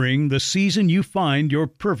this spring the season you find your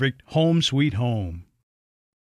perfect home sweet home.